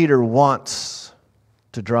 and Peter wants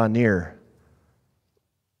to draw near.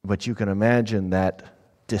 But you can imagine that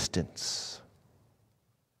distance,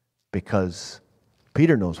 because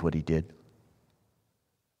Peter knows what he did.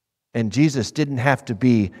 And Jesus didn't have to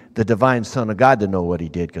be the divine Son of God to know what he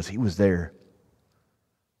did, because he was there.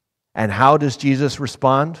 And how does Jesus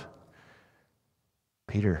respond?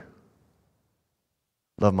 Peter,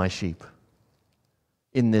 love my sheep.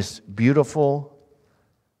 In this beautiful,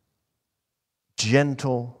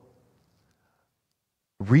 gentle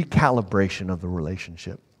recalibration of the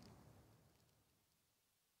relationship.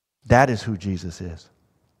 That is who Jesus is.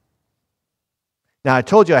 Now, I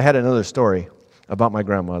told you I had another story about my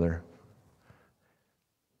grandmother.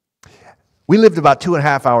 We lived about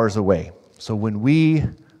 2.5 hours away. So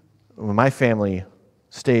when my family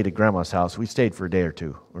stayed at Grandma's house, we stayed for a day or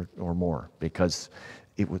two or more, because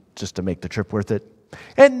it was just to make the trip worth it.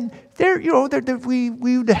 And we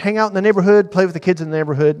would hang out in the neighborhood, play with the kids in the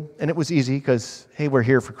neighborhood, and it was easy because, hey, we're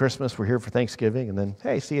here for Christmas, we're here for Thanksgiving, and then,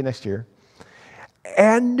 hey, see you next year.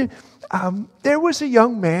 And there was a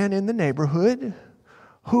young man in the neighborhood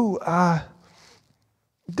who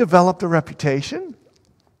developed a reputation.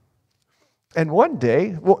 And one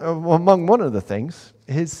day, among one of the things,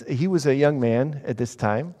 he was a young man at this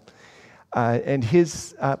time, and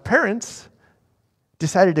his parents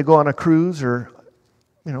decided to go on a cruise, or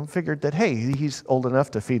figured that, hey, he's old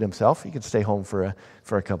enough to feed himself. He could stay home for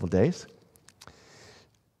a couple days.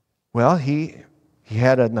 Well, he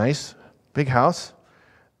had a nice big house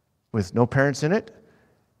with no parents in it,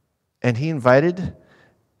 and he invited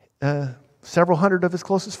several hundred of his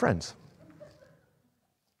closest friends.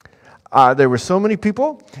 There were so many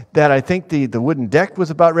people that I think the wooden deck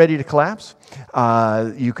was about ready to collapse.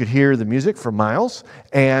 You could hear the music for miles,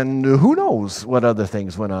 and who knows what other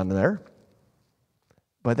things went on there.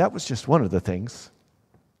 But that was just one of the things.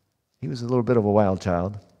 He was a little bit of a wild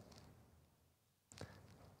child.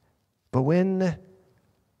 But when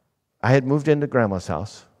I had moved into Grandma's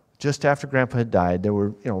house, just after Grandpa had died, there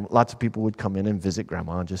were, lots of people would come in and visit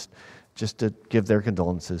Grandma just to give their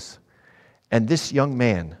condolences. And this young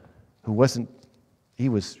man, who wasn't, he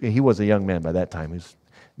was a young man by that time, he was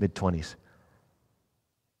mid-20s,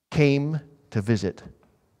 came to visit.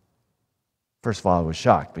 First of all, I was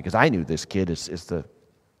shocked, because I knew this kid is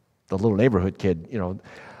the the little neighborhood kid,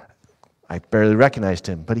 I barely recognized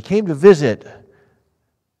him. But he came to visit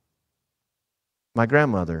my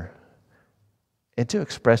grandmother and to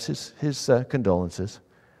express his condolences.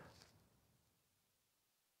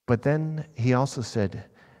 But then he also said,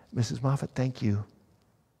 Mrs. Moffat, thank you.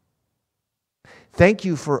 Thank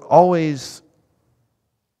you for always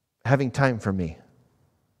having time for me.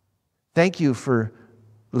 Thank you for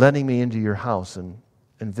letting me into your house and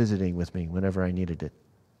visiting with me whenever I needed it.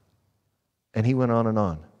 And he went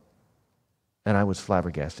on. And I was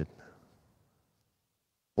flabbergasted.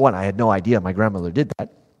 One, I had no idea my grandmother did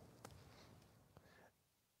that.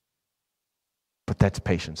 But that's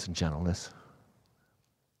patience and gentleness.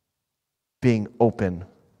 Being open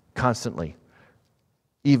constantly,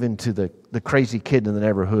 even to the crazy kid in the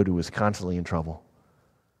neighborhood who was constantly in trouble.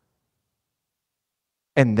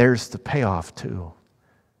 And there's the payoff too.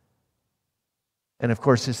 And of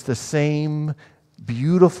course, it's the same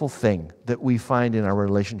beautiful thing that we find in our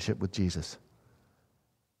relationship with Jesus.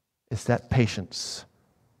 It's that patience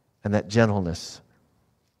and that gentleness.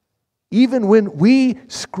 Even when we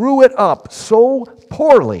screw it up so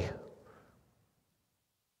poorly,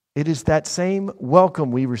 it is that same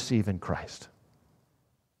welcome we receive in Christ.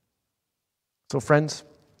 So friends,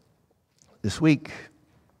 this week,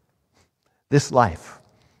 this life,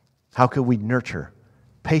 how can we nurture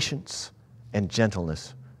patience and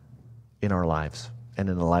gentleness in our lives and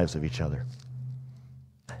in the lives of each other?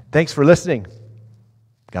 Thanks for listening.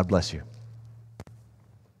 God bless you.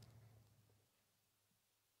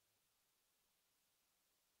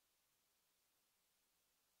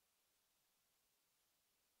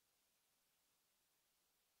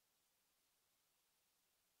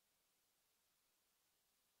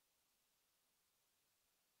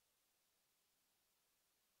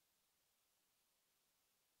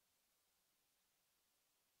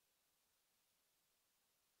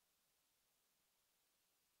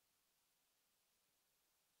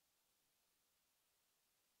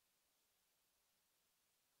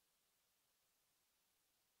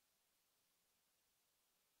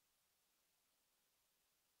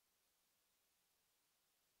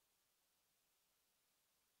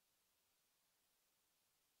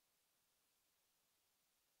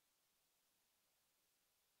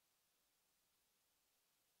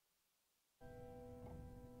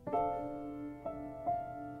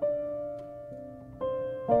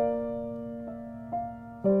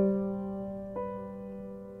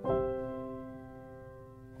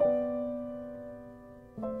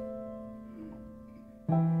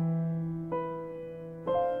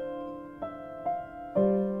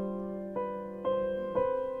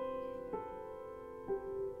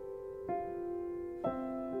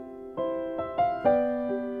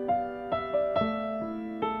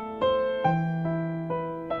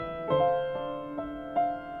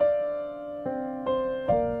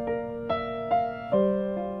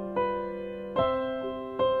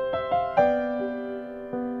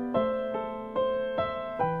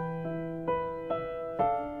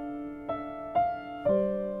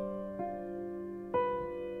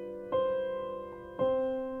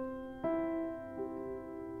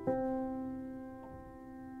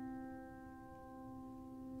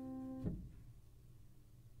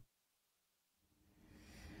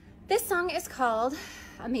 This song is called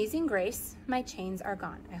Amazing Grace, My Chains Are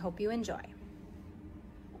Gone. I hope you enjoy.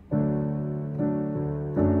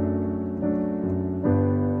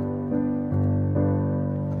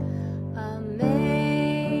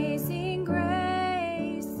 Amazing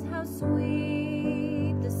grace, how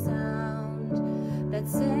sweet the sound that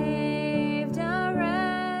saved a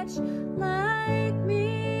wretch like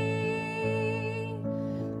me.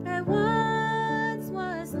 I once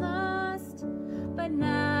was lost, but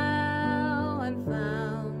now I'm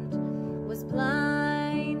found, was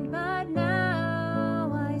blind, but now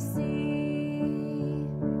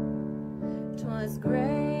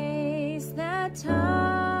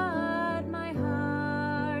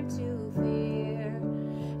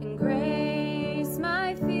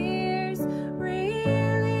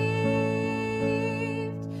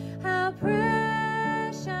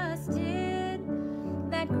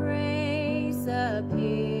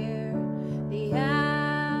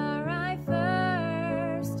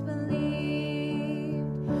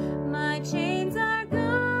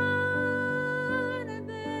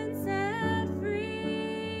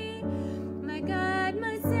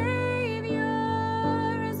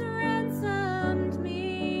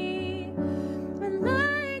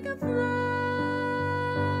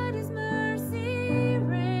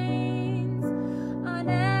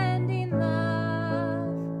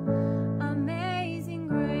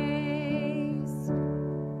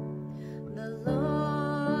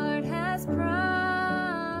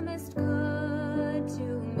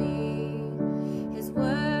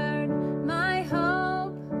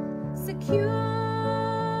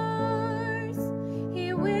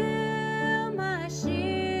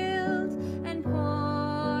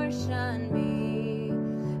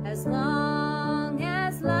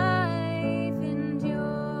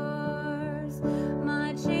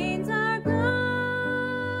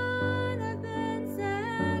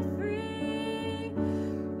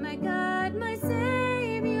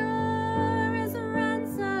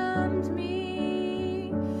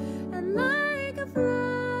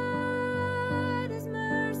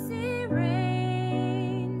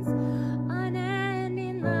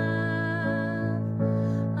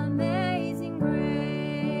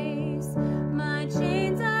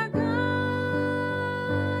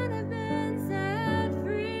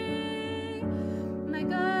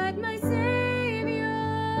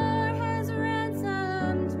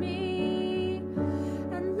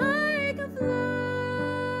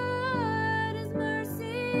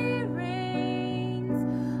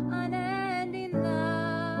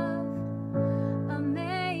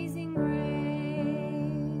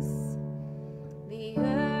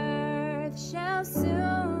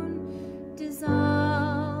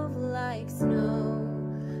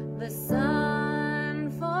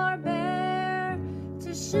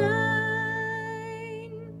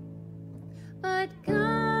but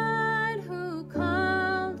God who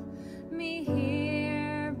called me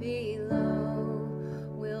here below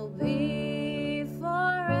will be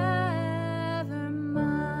forever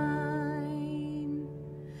mine,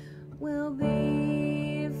 will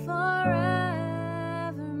be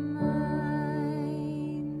forever mine.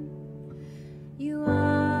 You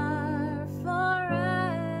are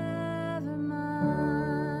forever mine.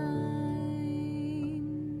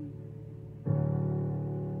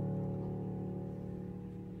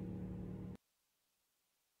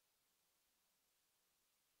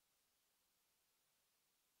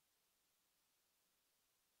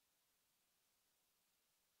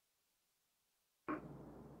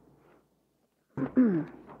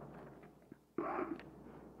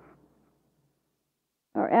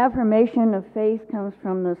 Our affirmation of faith comes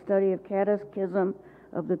from the study of Catechism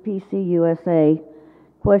of the PCUSA.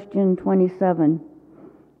 Question 27.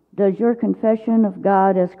 Does your confession of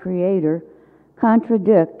God as Creator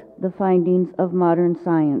contradict the findings of modern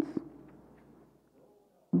science?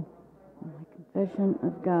 Confession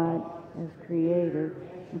of God as Creator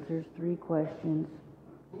answers 3 questions.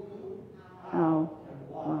 How?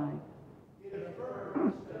 Why?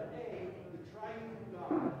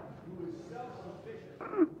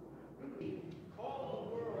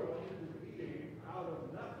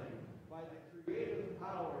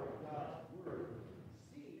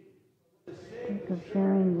 Of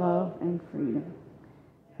sharing love and freedom.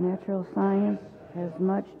 Natural science has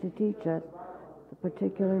much to teach us the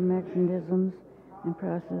particular mechanisms and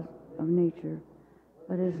process of nature,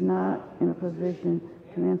 but is not in a position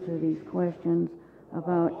to answer these questions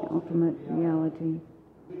about ultimate reality.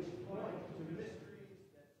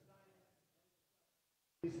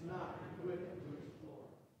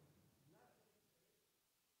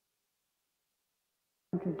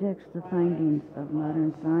 Contradicts the findings of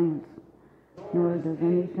modern science, nor does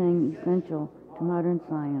anything essential to modern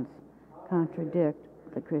science contradict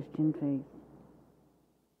the Christian faith.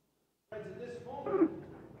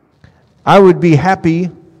 I would be happy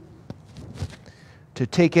to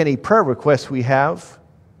take any prayer requests we have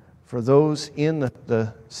for those in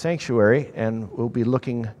the sanctuary, and we'll be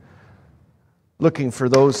looking for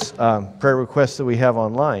those prayer requests that we have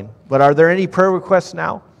online. But are there any prayer requests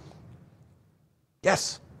now?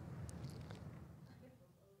 Yes.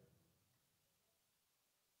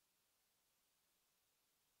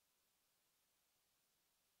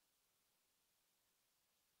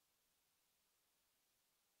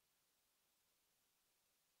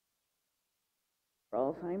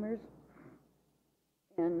 Alzheimer's,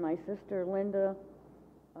 and my sister Linda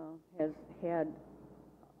has had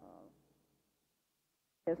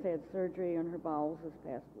surgery on her bowels this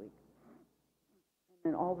past week,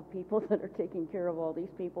 and all the people that are taking care of all these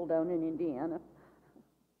people down in Indiana.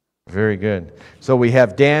 Very good. So we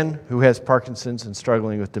have Dan, who has Parkinson's and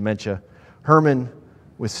struggling with dementia, Herman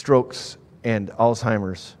with strokes and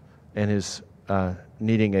Alzheimer's and is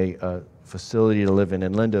needing a facility to live in,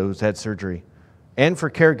 and Linda, who's had surgery, and for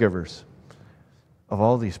caregivers of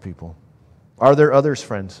all these people. Are there others,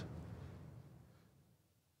 friends?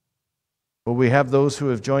 Will we have those who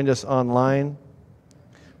have joined us online?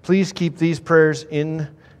 Please keep these prayers in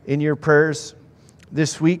your prayers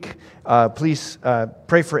this week. Please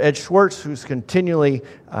pray for Ed Schwartz, who's continually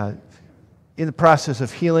in the process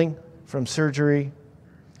of healing from surgery,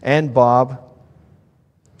 and Bob.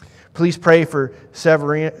 Please pray for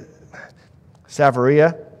Savaria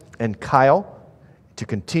and Kyle to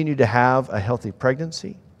continue to have a healthy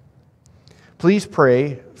pregnancy. Please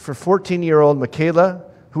pray for 14-year-old Michaela,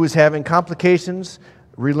 who is having complications,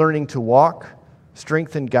 relearning to walk,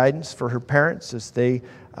 strength and guidance for her parents as they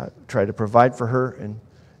try to provide for her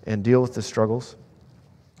and deal with the struggles.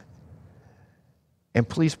 And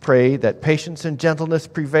please pray that patience and gentleness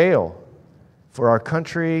prevail for our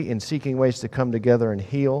country in seeking ways to come together and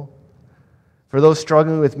heal. For those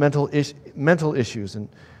struggling with mental issues, and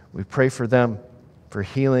we pray for them for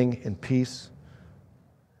healing and peace.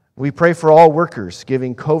 We pray for all workers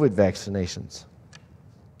giving COVID vaccinations.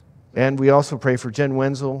 And we also pray for Jen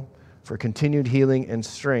Wenzel for continued healing and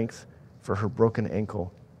strength for her broken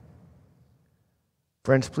ankle.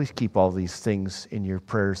 Friends, please keep all these things in your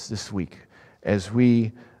prayers this week as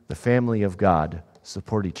we, the family of God,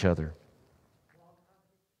 support each other.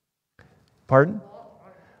 Pardon?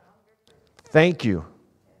 Thank you.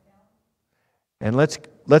 And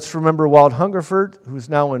let's remember Walt Hungerford, who's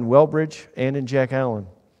now in Wellbridge and in Jack Allen.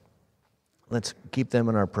 Let's keep them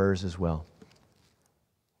in our prayers as well.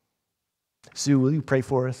 Sue, will you pray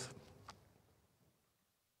for us?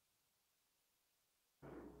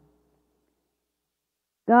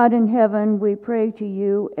 God in heaven, we pray to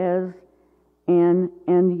you as an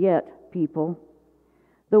and yet people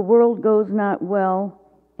The world goes not well,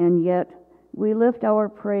 and yet we lift our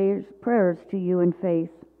prayers to you in faith.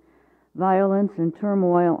 Violence and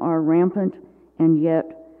turmoil are rampant, and yet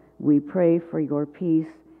we pray for your peace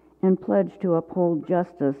and pledge to uphold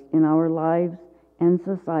justice in our lives and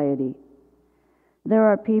society. There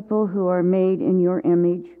are people who are made in your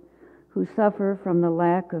image, who suffer from the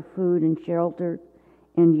lack of food and shelter,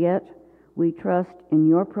 and yet we trust in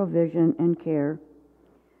your provision and care.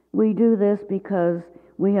 We do this because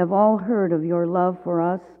we have all heard of your love for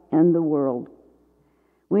us and the world.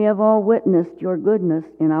 We have all witnessed your goodness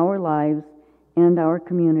in our lives and our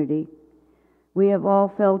community. We have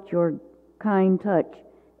all felt your kind touch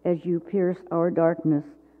as you pierce our darkness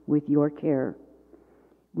with your care.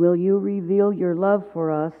 Will you reveal your love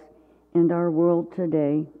for us and our world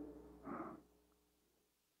today?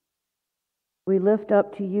 We lift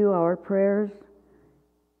up to you our prayers.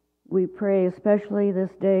 We pray especially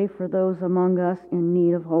this day for those among us in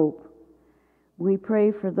need of hope. We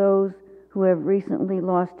pray for those who have recently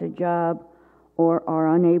lost a job or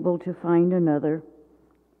are unable to find another.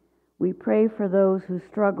 We pray for those who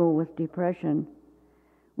struggle with depression.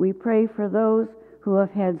 We pray for those who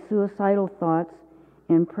have had suicidal thoughts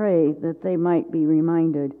and pray that they might be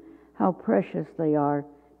reminded how precious they are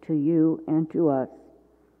to you and to us.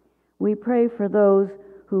 We pray for those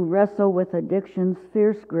who wrestle with addiction's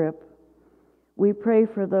fierce grip. We pray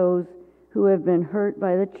for those who have been hurt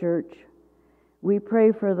by the church. We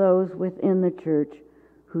pray for those within the church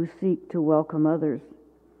who seek to welcome others.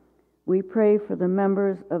 We pray for the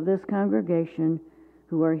members of this congregation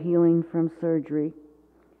who are healing from surgery.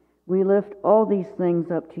 We lift all these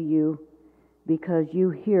things up to you because you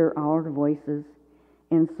hear our voices,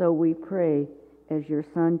 and so we pray as your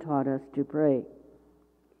Son taught us to pray.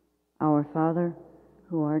 Our Father,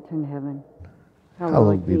 who art in heaven,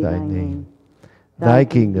 hallowed be thy name. Thy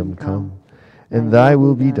kingdom come, and thy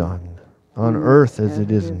will be done, on earth as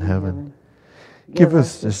it is in heaven. Give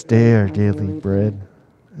us this day our daily bread,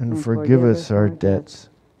 and forgive us our debts,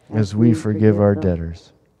 as we forgive our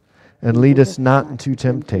debtors. And lead us not into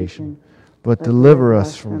temptation, but deliver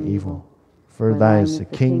us from evil. For thine is the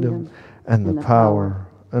kingdom, and the power,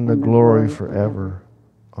 and the glory forever.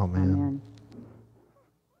 Amen.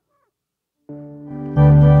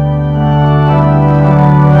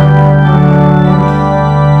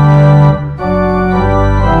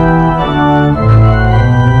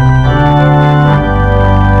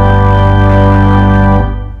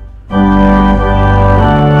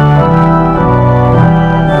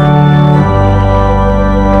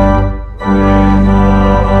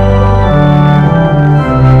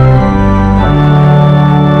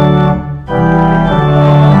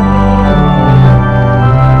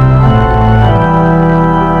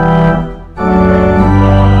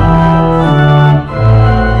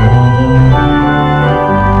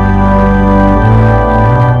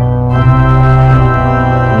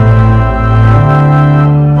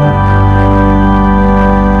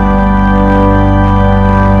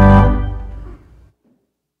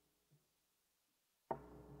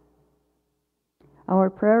 Our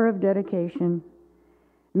prayer of dedication.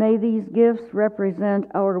 May these gifts represent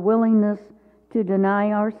our willingness to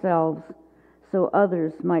deny ourselves so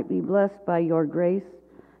others might be blessed by your grace,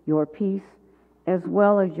 your peace, as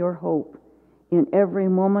well as your hope in every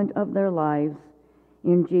moment of their lives.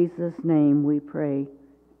 In Jesus' name we pray.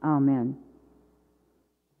 Amen.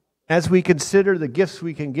 As we consider the gifts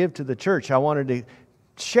we can give to the church, I wanted to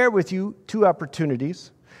share with you two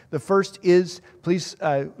opportunities. The first is, please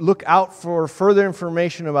look out for further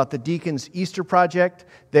information about the Deacons' Easter Project.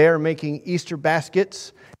 They are making Easter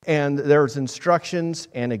baskets, and there's instructions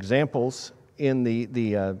and examples in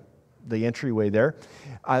the entryway there.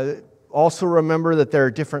 Also remember that there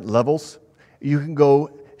are different levels. You can go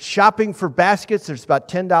shopping for baskets. There's about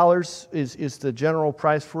 $10 is the general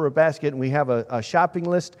price for a basket, and we have a shopping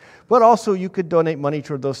list. But also you could donate money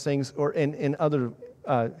toward those things or in other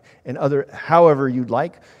however you'd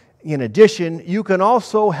like. In addition, you can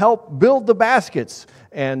also help build the baskets,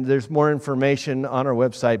 and there's more information on our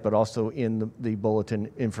website, but also in the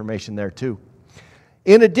bulletin information there too.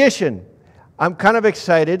 In addition, I'm kind of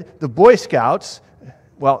excited. The Boy Scouts,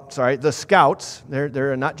 the Scouts,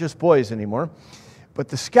 they're not just boys anymore, but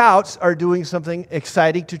the Scouts are doing something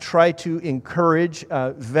exciting to try to encourage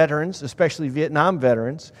veterans, especially Vietnam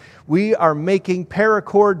veterans. We are making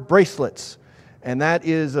paracord bracelets, and that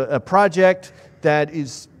is a project that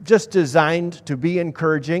is just designed to be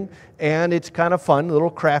encouraging, and it's kind of fun, little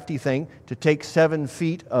crafty thing to take 7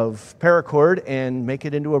 feet of paracord and make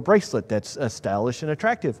it into a bracelet that's stylish and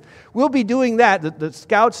attractive. We'll be doing that. The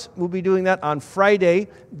Scouts will be doing that on Friday,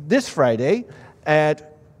 this Friday,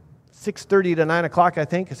 at 6:30 to 9 o'clock, I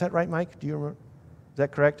think. Is that right, Mike? Do you remember? Is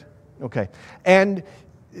that correct? Okay. And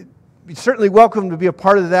you're certainly welcome to be a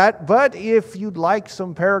part of that, but if you'd like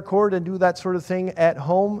some paracord and do that sort of thing at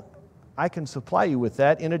home, I can supply you with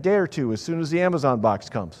that in a day or two as soon as the Amazon box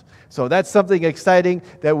comes. So that's something exciting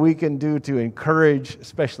that we can do to encourage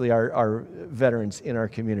especially our veterans in our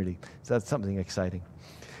community. So that's something exciting.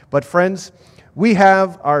 But friends, we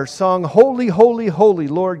have our song, Holy, Holy, Holy,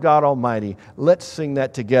 Lord God Almighty. Let's sing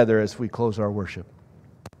that together as we close our worship.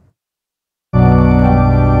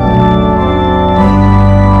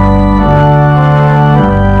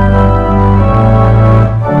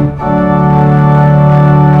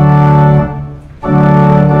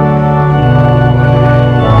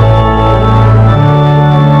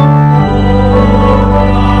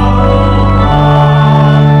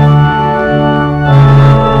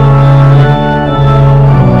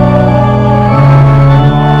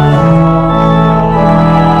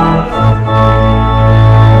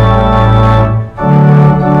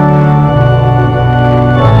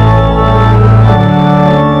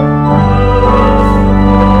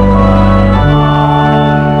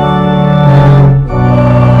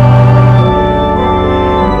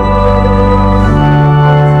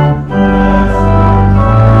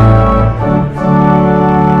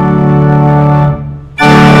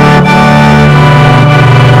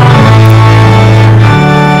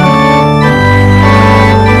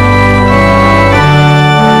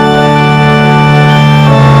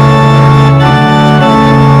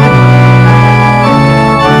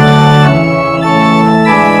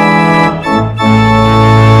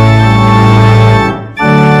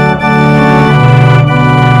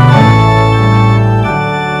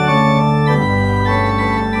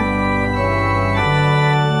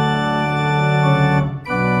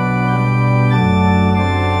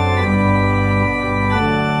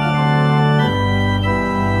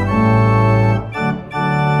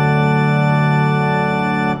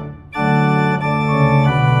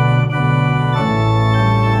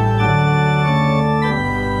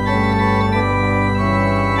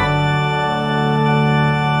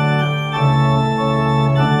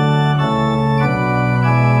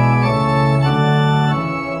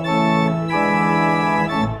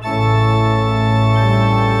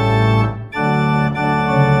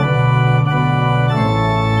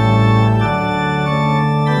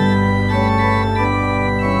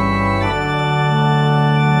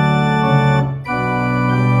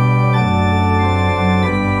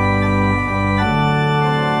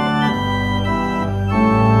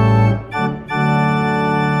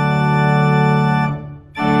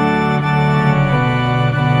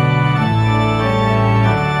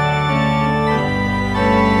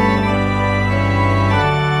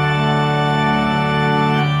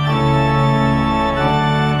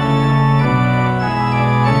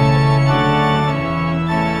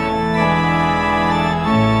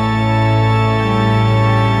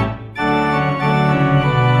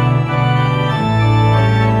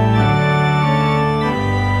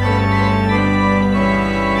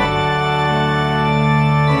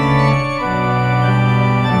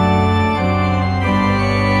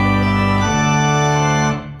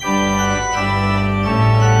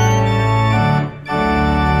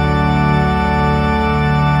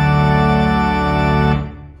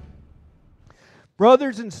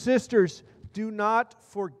 Brothers and sisters, do not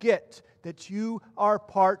forget that you are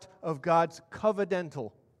part of God's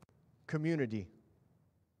covenantal community.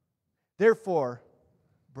 Therefore,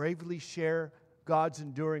 bravely share God's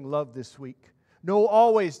enduring love this week. Know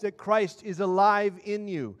always that Christ is alive in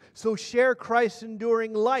you. So share Christ's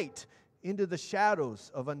enduring light into the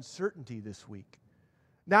shadows of uncertainty this week.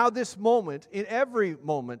 Now, this moment, in every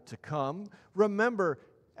moment to come, remember,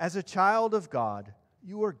 as a child of God,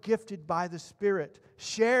 you are gifted by the Spirit.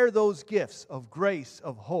 Share those gifts of grace,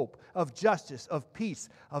 of hope, of justice, of peace,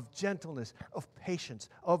 of gentleness, of patience,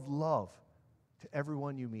 of love to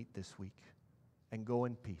everyone you meet this week. And go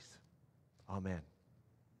in peace. Amen.